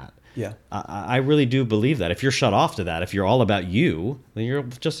attract that. Yeah, I really do believe that. If you're shut off to that, if you're all about you, then you'll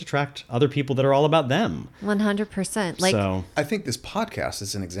just attract other people that are all about them. 100%. Like, so, I think this podcast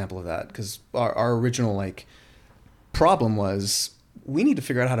is an example of that, because our original like problem was, we need to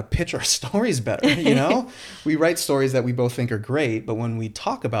figure out how to pitch our stories better. You know, we write stories that we both think are great, but when we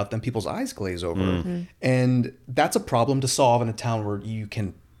talk about them, people's eyes glaze over, and that's a problem to solve in a town where you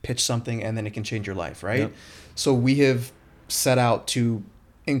can pitch something and then it can change your life, right? Yep. So we have set out to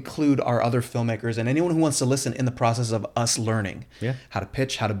include our other filmmakers and anyone who wants to listen in the process of us learning how to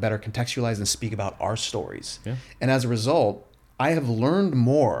pitch, how to better contextualize and speak about our stories. And as a result, I have learned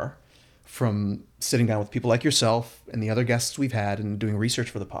more from sitting down with people like yourself and the other guests we've had and doing research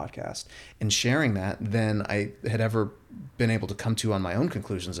for the podcast and sharing that than I had ever been able to come to on my own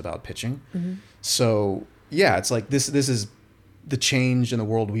conclusions about pitching. So yeah, it's like this is the change in the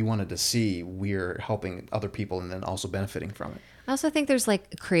world we wanted to see. We're helping other people and then also benefiting from it. I also think there's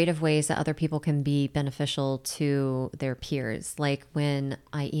like creative ways that other people can be beneficial to their peers. Like when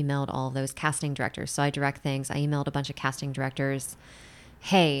I emailed all of those casting directors, so I direct things, I emailed a bunch of casting directors.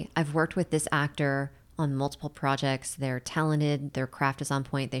 Hey, I've worked with this actor on multiple projects. They're talented. Their craft is on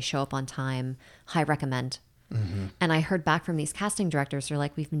point. They show up on time. High recommend. And I heard back from these casting directors. They're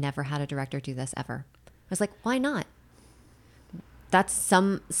like, we've never had a director do this ever. I was like, why not? That's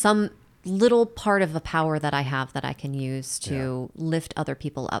some little part of the power that I have that I can use to lift other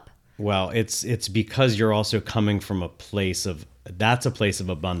people up. Well, it's because you're also coming from a place of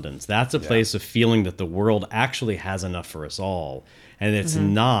abundance. That's a place of feeling that the world actually has enough for us all. And it's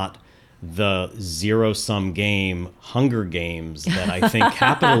not the zero-sum game, Hunger Games, that I think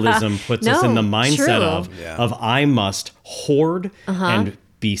capitalism puts us in the mindset of I must hoard and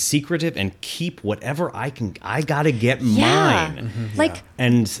be secretive and keep whatever I can. I gotta get mine.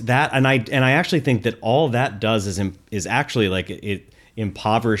 And I actually think that all that does is actually like it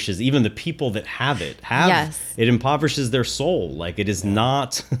impoverishes even the people that have it. It impoverishes their soul. Like it is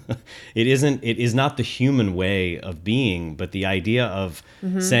not it is not the human way of being, but the idea of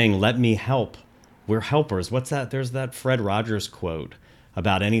saying, let me help. We're helpers. What's that? There's that Fred Rogers quote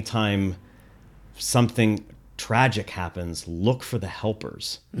about anytime something tragic happens, look for the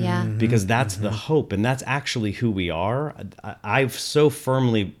helpers. Because that's the hope, and that's actually who we are. I've so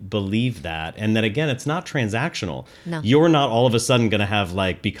firmly believed that, and that again, it's not transactional. You're not all of a sudden going to have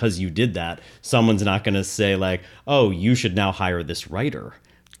like, because you did that, someone's not going to say like, oh, you should now hire this writer.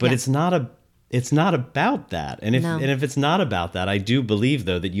 But it's not about that. And if it's not about that, I do believe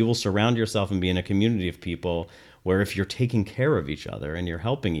though that you will surround yourself and be in a community of people where if you're taking care of each other and you're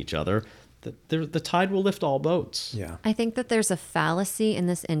helping each other, the tide will lift all boats. Yeah. I think that there's a fallacy in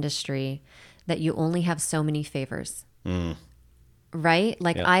this industry that you only have so many favors. Right?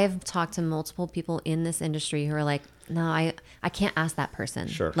 Like I have talked to multiple people in this industry who are like, no, I can't ask that person.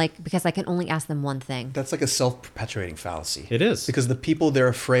 Sure. Like, because I can only ask them one thing. That's like a self-perpetuating fallacy. It is. Because the people, they're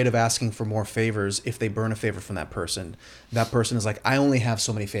afraid of asking for more favors. If they burn a favor from that person is like, I only have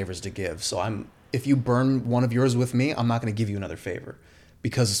so many favors to give. So if you burn one of yours with me, I'm not going to give you another favor.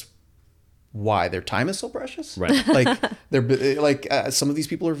 Because why? Their time is so precious. Right. Like some of these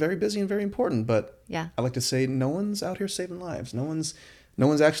people are very busy and very important, but I like to say no one's out here saving lives. No one's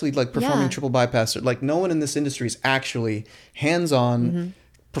actually like performing triple bypass. Like no one in this industry is actually hands-on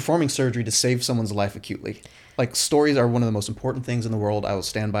performing surgery to save someone's life acutely. Like stories are one of the most important things in the world. I will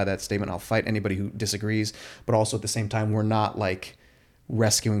stand by that statement. I'll fight anybody who disagrees, but also at the same time, we're not like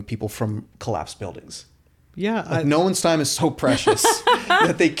rescuing people from collapsed buildings. Yeah, like no one's time is so precious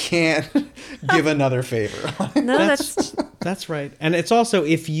that they can't give another favor. No, that's right. And it's also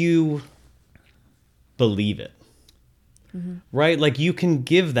if you believe it, right? Like you can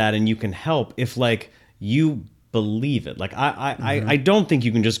give that and you can help if like you believe it. Like I don't think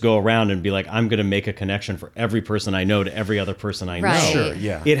you can just go around and be like, I'm going to make a connection for every person I know to every other person I know. Sure,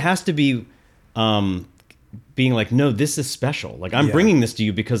 yeah. It has to be being like, no, this is special. Like I'm bringing this to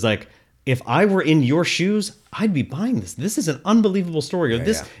you because like, if I were in your shoes, I'd be buying this. This is an unbelievable story.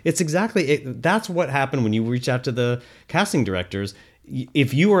 It's exactly that's what happened when you reach out to the casting directors.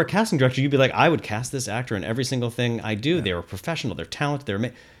 If you were a casting director, you'd be like, I would cast this actor in every single thing I do. Yeah. They're professional. They're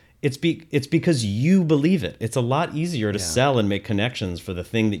talented. It's because you believe it. It's a lot easier to sell and make connections for the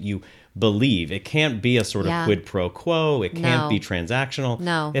thing that you believe. It can't be a sort of quid pro quo. It can't be transactional.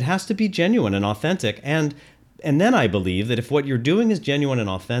 No. It has to be genuine and authentic. And then I believe that if what you're doing is genuine and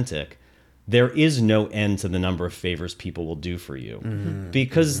authentic, there is no end to the number of favors people will do for you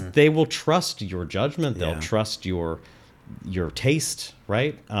because they will trust your judgment. They'll trust your taste,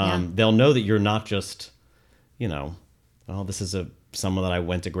 right? They'll know that you're not just, this is someone that I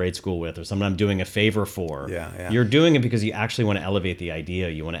went to grade school with or someone I'm doing a favor for. You're doing it because you actually want to elevate the idea.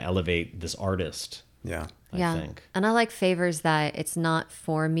 You want to elevate this artist. I think. And I like favors that it's not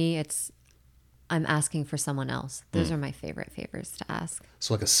for me. I'm asking for someone else. Those are my favorite favors to ask.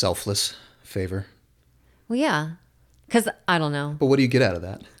 So like a selfless favor. Well, yeah. Because I don't know. But what do you get out of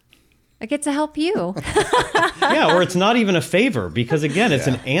that? I get to help you. Or it's not even a favor because again, it's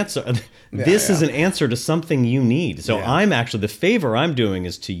an answer. This is an answer to something you need. So I'm actually, the favor I'm doing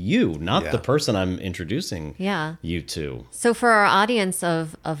is to you, not the person I'm introducing you to. So for our audience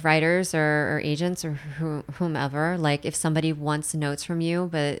of writers or agents or whomever, like if somebody wants notes from you,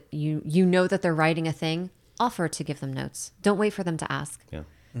 but you know that they're writing a thing, offer to give them notes. Don't wait for them to ask. Yeah.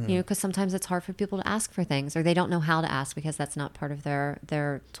 Because sometimes it's hard for people to ask for things or they don't know how to ask because that's not part of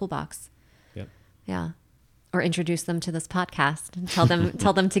their toolbox. Yep. Yeah. Or introduce them to this podcast and tell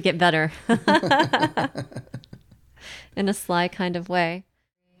them to get better in a sly kind of way.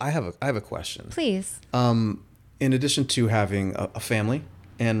 I have a question. Please. In addition to having a family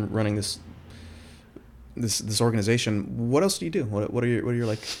and running this organization, what else do you do? What are your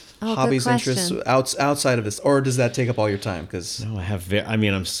like hobbies, interests outside of this, or does that take up all your time? Because no,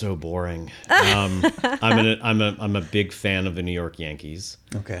 I'm so boring. I'm a big fan of the New York Yankees.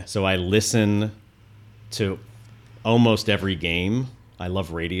 Okay. So I listen to almost every game. I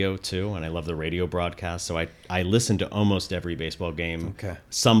love radio too, and I love the radio broadcast. So I listen to almost every baseball game,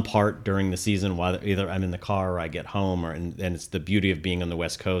 some part during the season, while either I'm in the car or I get home, and it's the beauty of being on the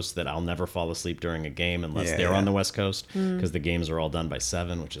West Coast that I'll never fall asleep during a game unless they're on the West Coast, because the games are all done by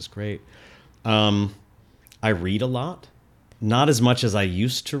 7, which is great. I read a lot, not as much as I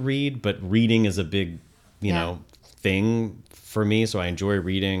used to read, but reading is a big, you know, thing for me. So I enjoy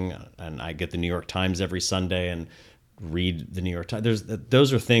reading, and I get the New York Times every Sunday and read the New York Times.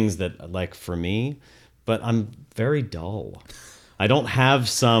 Those are things that, like, for me, but I'm very dull. I don't have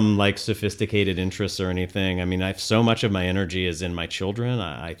some like sophisticated interests or anything. I mean, so much of my energy is in my children.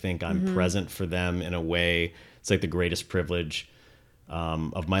 I think I'm present for them in a way. It's like the greatest privilege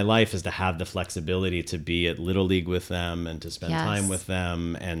of my life is to have the flexibility to be at Little League with them and to spend time with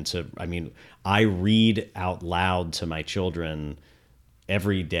them. And I read out loud to my children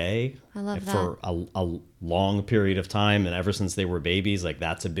every day. I love that. For a long period of time, and ever since they were babies, like,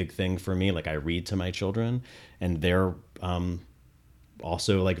 that's a big thing for me. Like, I read to my children, and they're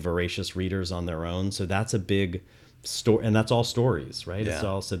also like voracious readers on their own. So that's a big story, and that's all stories, right? It's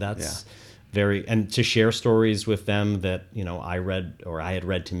all, so that's very, and to share stories with them that, you know, I read or I had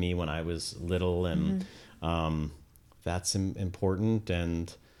read to me when I was little, and that's important.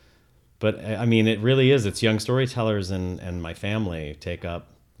 But I mean, it really is. It's young storytellers and my family take up,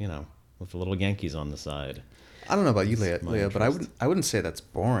 you know, with the little Yankees on the side. I don't know about you, Leah, but I wouldn't say that's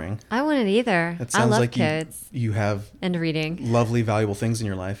boring. I wouldn't either. It sounds I love like kids. You have and reading lovely, valuable things in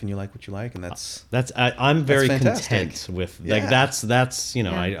your life, and you like what you like, and I'm very fantastic. content with like that's you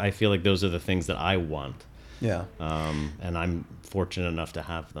know, I feel like those are the things that I want. Yeah. And I'm fortunate enough to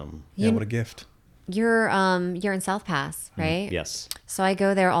have them. Yeah, what a gift. You're in South Pass, right? Yes. So I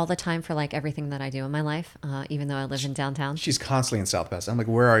go there all the time for like everything that I do in my life, even though I live in downtown. She's constantly in South Pass. I'm like,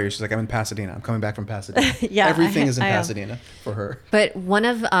 where are you? She's like, I'm in Pasadena. I'm coming back from Pasadena. Yeah, everything is in Pasadena for her. But one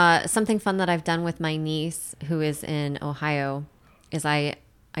of something fun that I've done with my niece, who is in Ohio, is I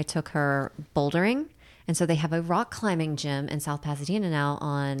took her bouldering, and so they have a rock climbing gym in South Pasadena now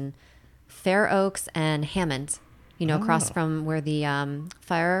on Fair Oaks and Hammond. You know, across from where the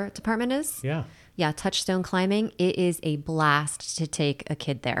fire department is. Yeah. Yeah, Touchstone climbing. It is a blast to take a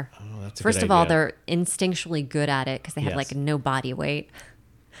kid there. Oh, that's a First good of all, idea. they're instinctually good at it because they have like no body weight.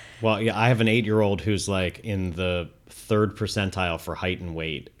 Well, yeah, I have an 8-year-old who's like in the 3rd percentile for height and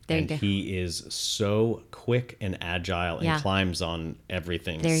weight. There you and go. He is so quick and agile and climbs on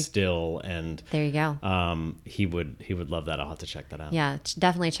everything still. And there you go. He would love that. I'll have to check that out. Yeah,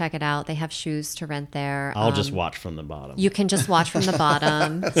 definitely check it out. They have shoes to rent there. I'll just watch from the bottom. You can just watch from the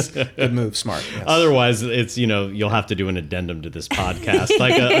bottom. Good move, smart. Yes. Otherwise, it's, you know, you'll have to do an addendum to this podcast,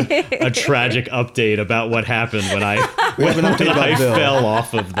 like a tragic update about what happened when I fell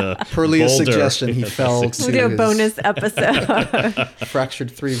off of the Per Leah's boulder. suggestion, he fell to We'll do a his bonus episode.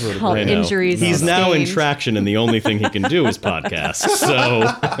 fractured 3 vertebrae. Called Injuries He's now in Sustained. traction, and the only thing he can do is podcast. So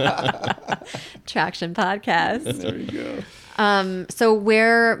Traction Podcast. There you go. So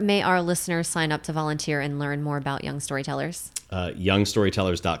where may our listeners sign up to volunteer and learn more about Young Storytellers?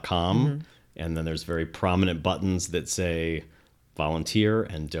 youngstorytellers.com. And then there's very prominent buttons that say volunteer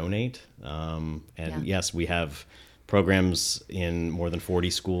and donate. Yes, we have programs in more than 40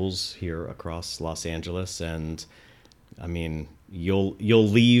 schools here across Los Angeles. And I mean, you'll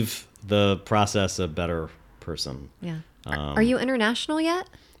leave the process a better person. Yeah. Are you international yet?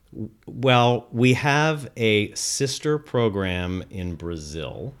 Well, we have a sister program in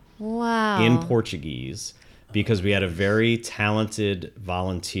Brazil. Wow. In Portuguese, because we had a very talented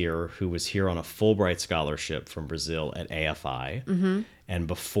volunteer who was here on a Fulbright scholarship from Brazil at AFI. Mm-hmm. And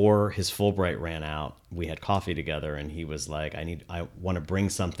before his Fulbright ran out, we had coffee together, and he was like, I want to bring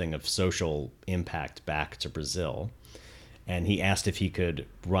something of social impact back to Brazil. And he asked if he could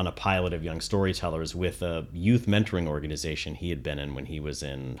run a pilot of Young Storytellers with a youth mentoring organization he had been in when he was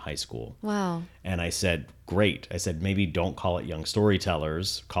in high school. Wow. And I said, great. I said, maybe don't call it Young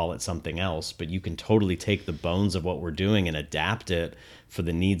Storytellers, call it something else, but you can totally take the bones of what we're doing and adapt it for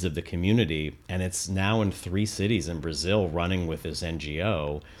the needs of the community. And it's now in 3 cities in Brazil running with this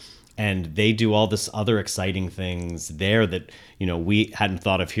NGO. And they do all this other exciting things there that, you know, we hadn't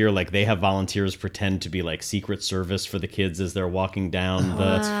thought of here. Like, they have volunteers pretend to be like Secret Service for the kids as they're walking down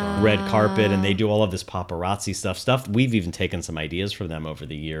the red carpet, and they do all of this paparazzi stuff. We've even taken some ideas from them over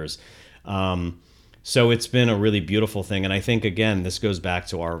the years. So it's been a really beautiful thing. And I think, again, this goes back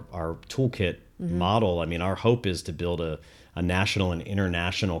to our toolkit model. I mean, our hope is to build a national and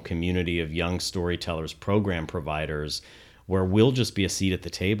international community of young storytellers, program providers, where we'll just be a seat at the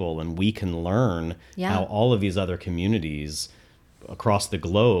table and we can learn how all of these other communities across the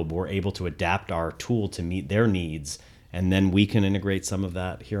globe, we're able to adapt our tool to meet their needs. And then we can integrate some of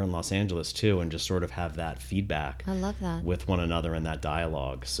that here in Los Angeles too, and just sort of have that feedback. I love that. With one another in that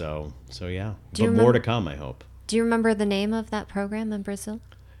dialogue. So yeah. But more to come, I hope. Do you remember the name of that program in Brazil?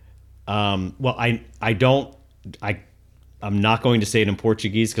 Well, I don't. I'm not going to say it in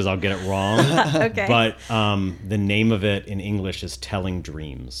Portuguese because I'll get it wrong. Okay. But the name of it in English is Telling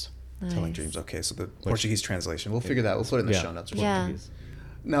Dreams. Nice. Telling Dreams. Okay, so the Portuguese translation. We'll figure that. We'll put it in the show notes. Or something. Yeah.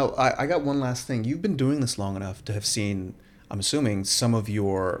 Now, I got one last thing. You've been doing this long enough to have seen, I'm assuming, some of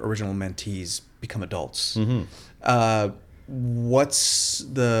your original mentees become adults. Mm-hmm.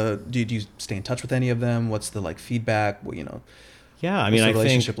 Do you stay in touch with any of them? What's the feedback? Yeah, I mean, what's the I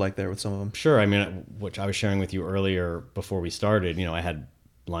relationship think like there with some of them? Sure. I mean, which I was sharing with you earlier before we started. I had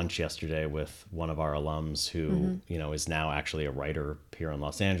lunch yesterday with one of our alums who is now actually a writer here in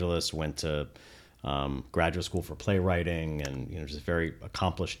Los Angeles. Went to graduate school for playwriting, and just a very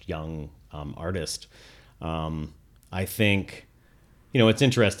accomplished young artist. I think it's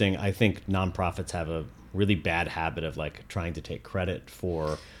interesting. I think nonprofits have a really bad habit of trying to take credit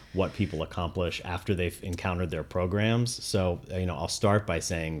for what people accomplish after they've encountered their programs. So, I'll start by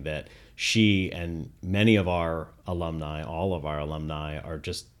saying that she and many of our alumni, all of our alumni, are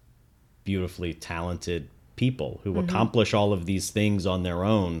just beautifully talented people who accomplish all of these things on their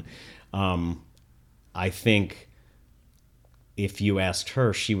own. I think if you asked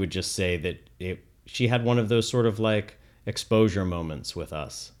her, she would just say that she had one of those sort of exposure moments with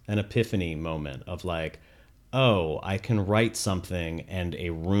us, an epiphany moment of oh, I can write something and a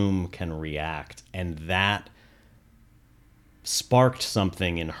room can react. And that sparked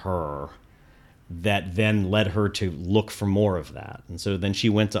something in her that then led her to look for more of that. And so then she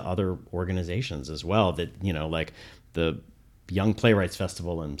went to other organizations as well that, the Young Playwrights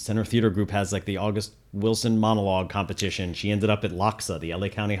Festival and Center Theater Group has the August Wilson monologue competition. She ended up at LACHSA, the LA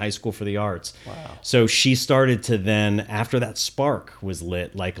County High School for the Arts. Wow. So she started to then, after that spark was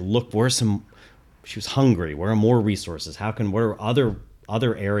lit, look, she was hungry. Where are more resources? What are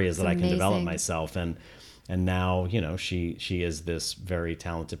other areas that I can develop myself? And now, she is this very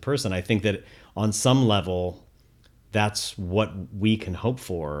talented person. I think that on some level, that's what we can hope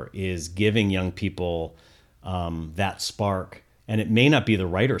for, is giving young people that spark. And it may not be the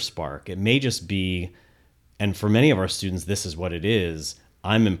writer spark. It may just be, and for many of our students, this is what it is.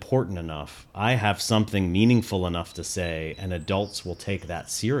 I'm important enough. I have something meaningful enough to say, and adults will take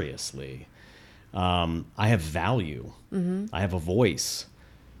that seriously. I have value. Mm-hmm. I have a voice.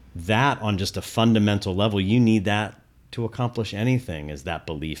 That, on just a fundamental level, you need that to accomplish anything, is that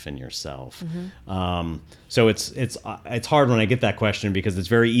belief in yourself. Mm-hmm. So it's hard when I get that question, because it's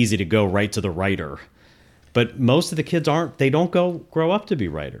very easy to go right to the writer. But most of the kids don't grow up to be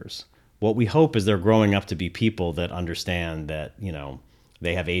writers. What we hope is they're growing up to be people that understand that,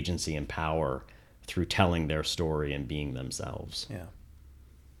 they have agency and power through telling their story and being themselves. Yeah.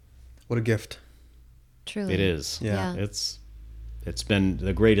 What a gift. Truly. It is. Yeah. It's been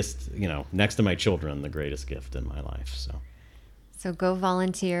the greatest, next to my children, the greatest gift in my life. So go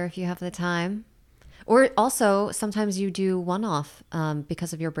volunteer if you have the time. Or also, sometimes you do one-off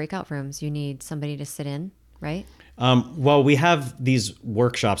because of your breakout rooms. You need somebody to sit in, right? Well, we have these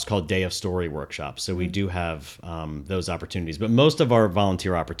workshops called Day of Story workshops. So we do have those opportunities. But most of our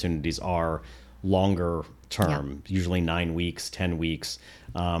volunteer opportunities are longer term, usually 9 weeks, 10 weeks,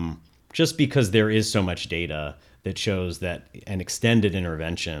 just because there is so much data that shows that an extended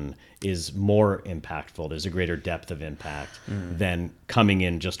intervention is more impactful. There's a greater depth of impact than coming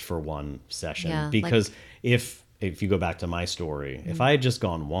in just for one session. Yeah, because if you go back to my story, if I had just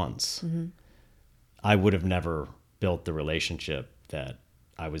gone once, I would have never built the relationship that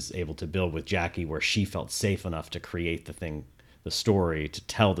I was able to build with Jackie, where she felt safe enough to create the story, to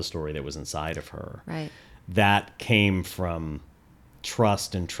tell the story that was inside of her. Right. That came from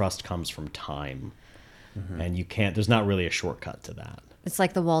trust, and trust comes from time. Mm-hmm. And there's not really a shortcut to that. It's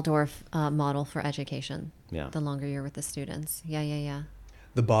like the Waldorf model for education. Yeah. The longer you're with the students. Yeah.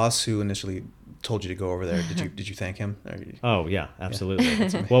 The boss who initially told you to go over there, did you thank him? Oh yeah, absolutely.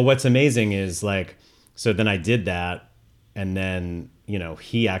 Yeah. Well, what's amazing is so then I did that, and then,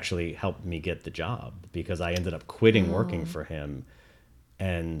 he actually helped me get the job, because I ended up quitting working for him.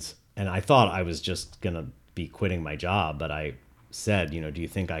 And I thought I was just going to be quitting my job, but I said, do you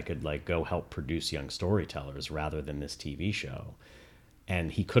think I could go help produce Young Storytellers rather than this TV show? And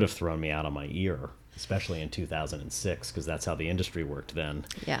he could have thrown me out on my ear, especially in 2006, because that's how the industry worked then.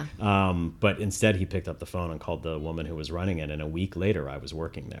 Yeah. But instead he picked up the phone and called the woman who was running it, and a week later I was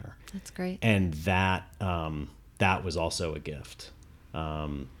working there. That's great. And that was also a gift,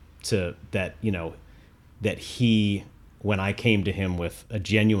 that he when I came to him with a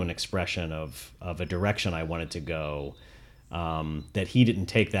genuine expression of a direction I wanted to go, that he didn't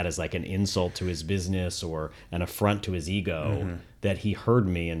take that as like an insult to his business or an affront to his ego, that he heard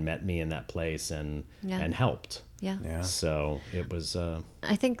me and met me in that place and helped. Yeah. So it was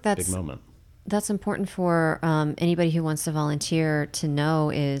I think a big moment. That's important for anybody who wants to volunteer to know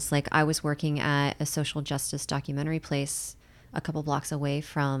is, like, I was working at a social justice documentary place a couple blocks away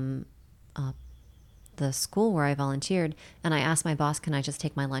from the school where I volunteered. And I asked my boss, can I just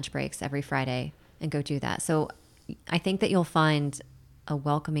take my lunch breaks every Friday and go do that? So I think that you'll find a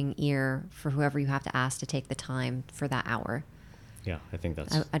welcoming ear for whoever you have to ask to take the time for that hour. Yeah, I think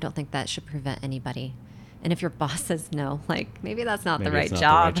that's... I don't think that should prevent anybody. And if your boss says no, like, maybe that's not the right it's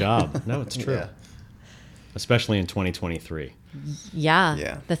job. not the right job. No, it's true. Yeah. Especially in 2023.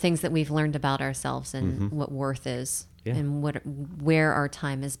 Yeah. The things that we've learned about ourselves and what worth is and where our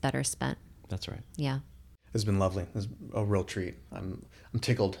time is better spent. That's right. Yeah. It's been lovely. It's a real treat. I'm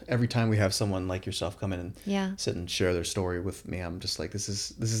tickled every time we have someone like yourself come in and sit and share their story with me. I'm just like, this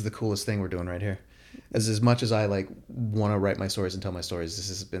is the coolest thing we're doing right here. As much as I like want to write my stories and tell my stories, this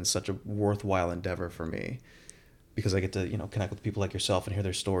has been such a worthwhile endeavor for me because I get to, connect with people like yourself and hear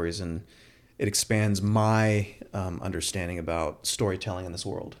their stories, and it expands my understanding about storytelling in this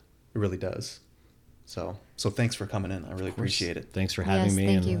world. It really does. So thanks for coming in. I really appreciate it. Thanks for having me.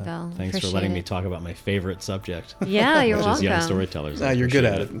 Thank you, Bill. Thanks for letting me talk about my favorite subject. Yeah, you're which welcome. is young storytellers. You're good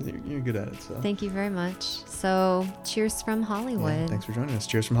at it. You're good at it. So. Thank you very much. So cheers from Hollywood. Yeah, thanks for joining us.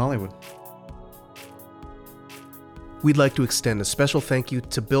 Cheers from Hollywood. We'd like to extend a special thank you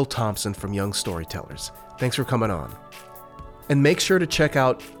to Bill Thompson from Young Storytellers. Thanks for coming on. And make sure to check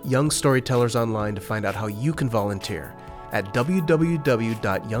out Young Storytellers online to find out how you can volunteer at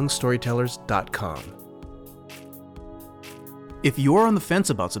www.youngstorytellers.com. If you're on the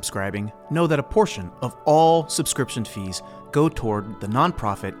fence about subscribing, know that a portion of all subscription fees go toward the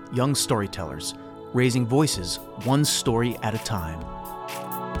nonprofit Young Storytellers, raising voices one story at a time.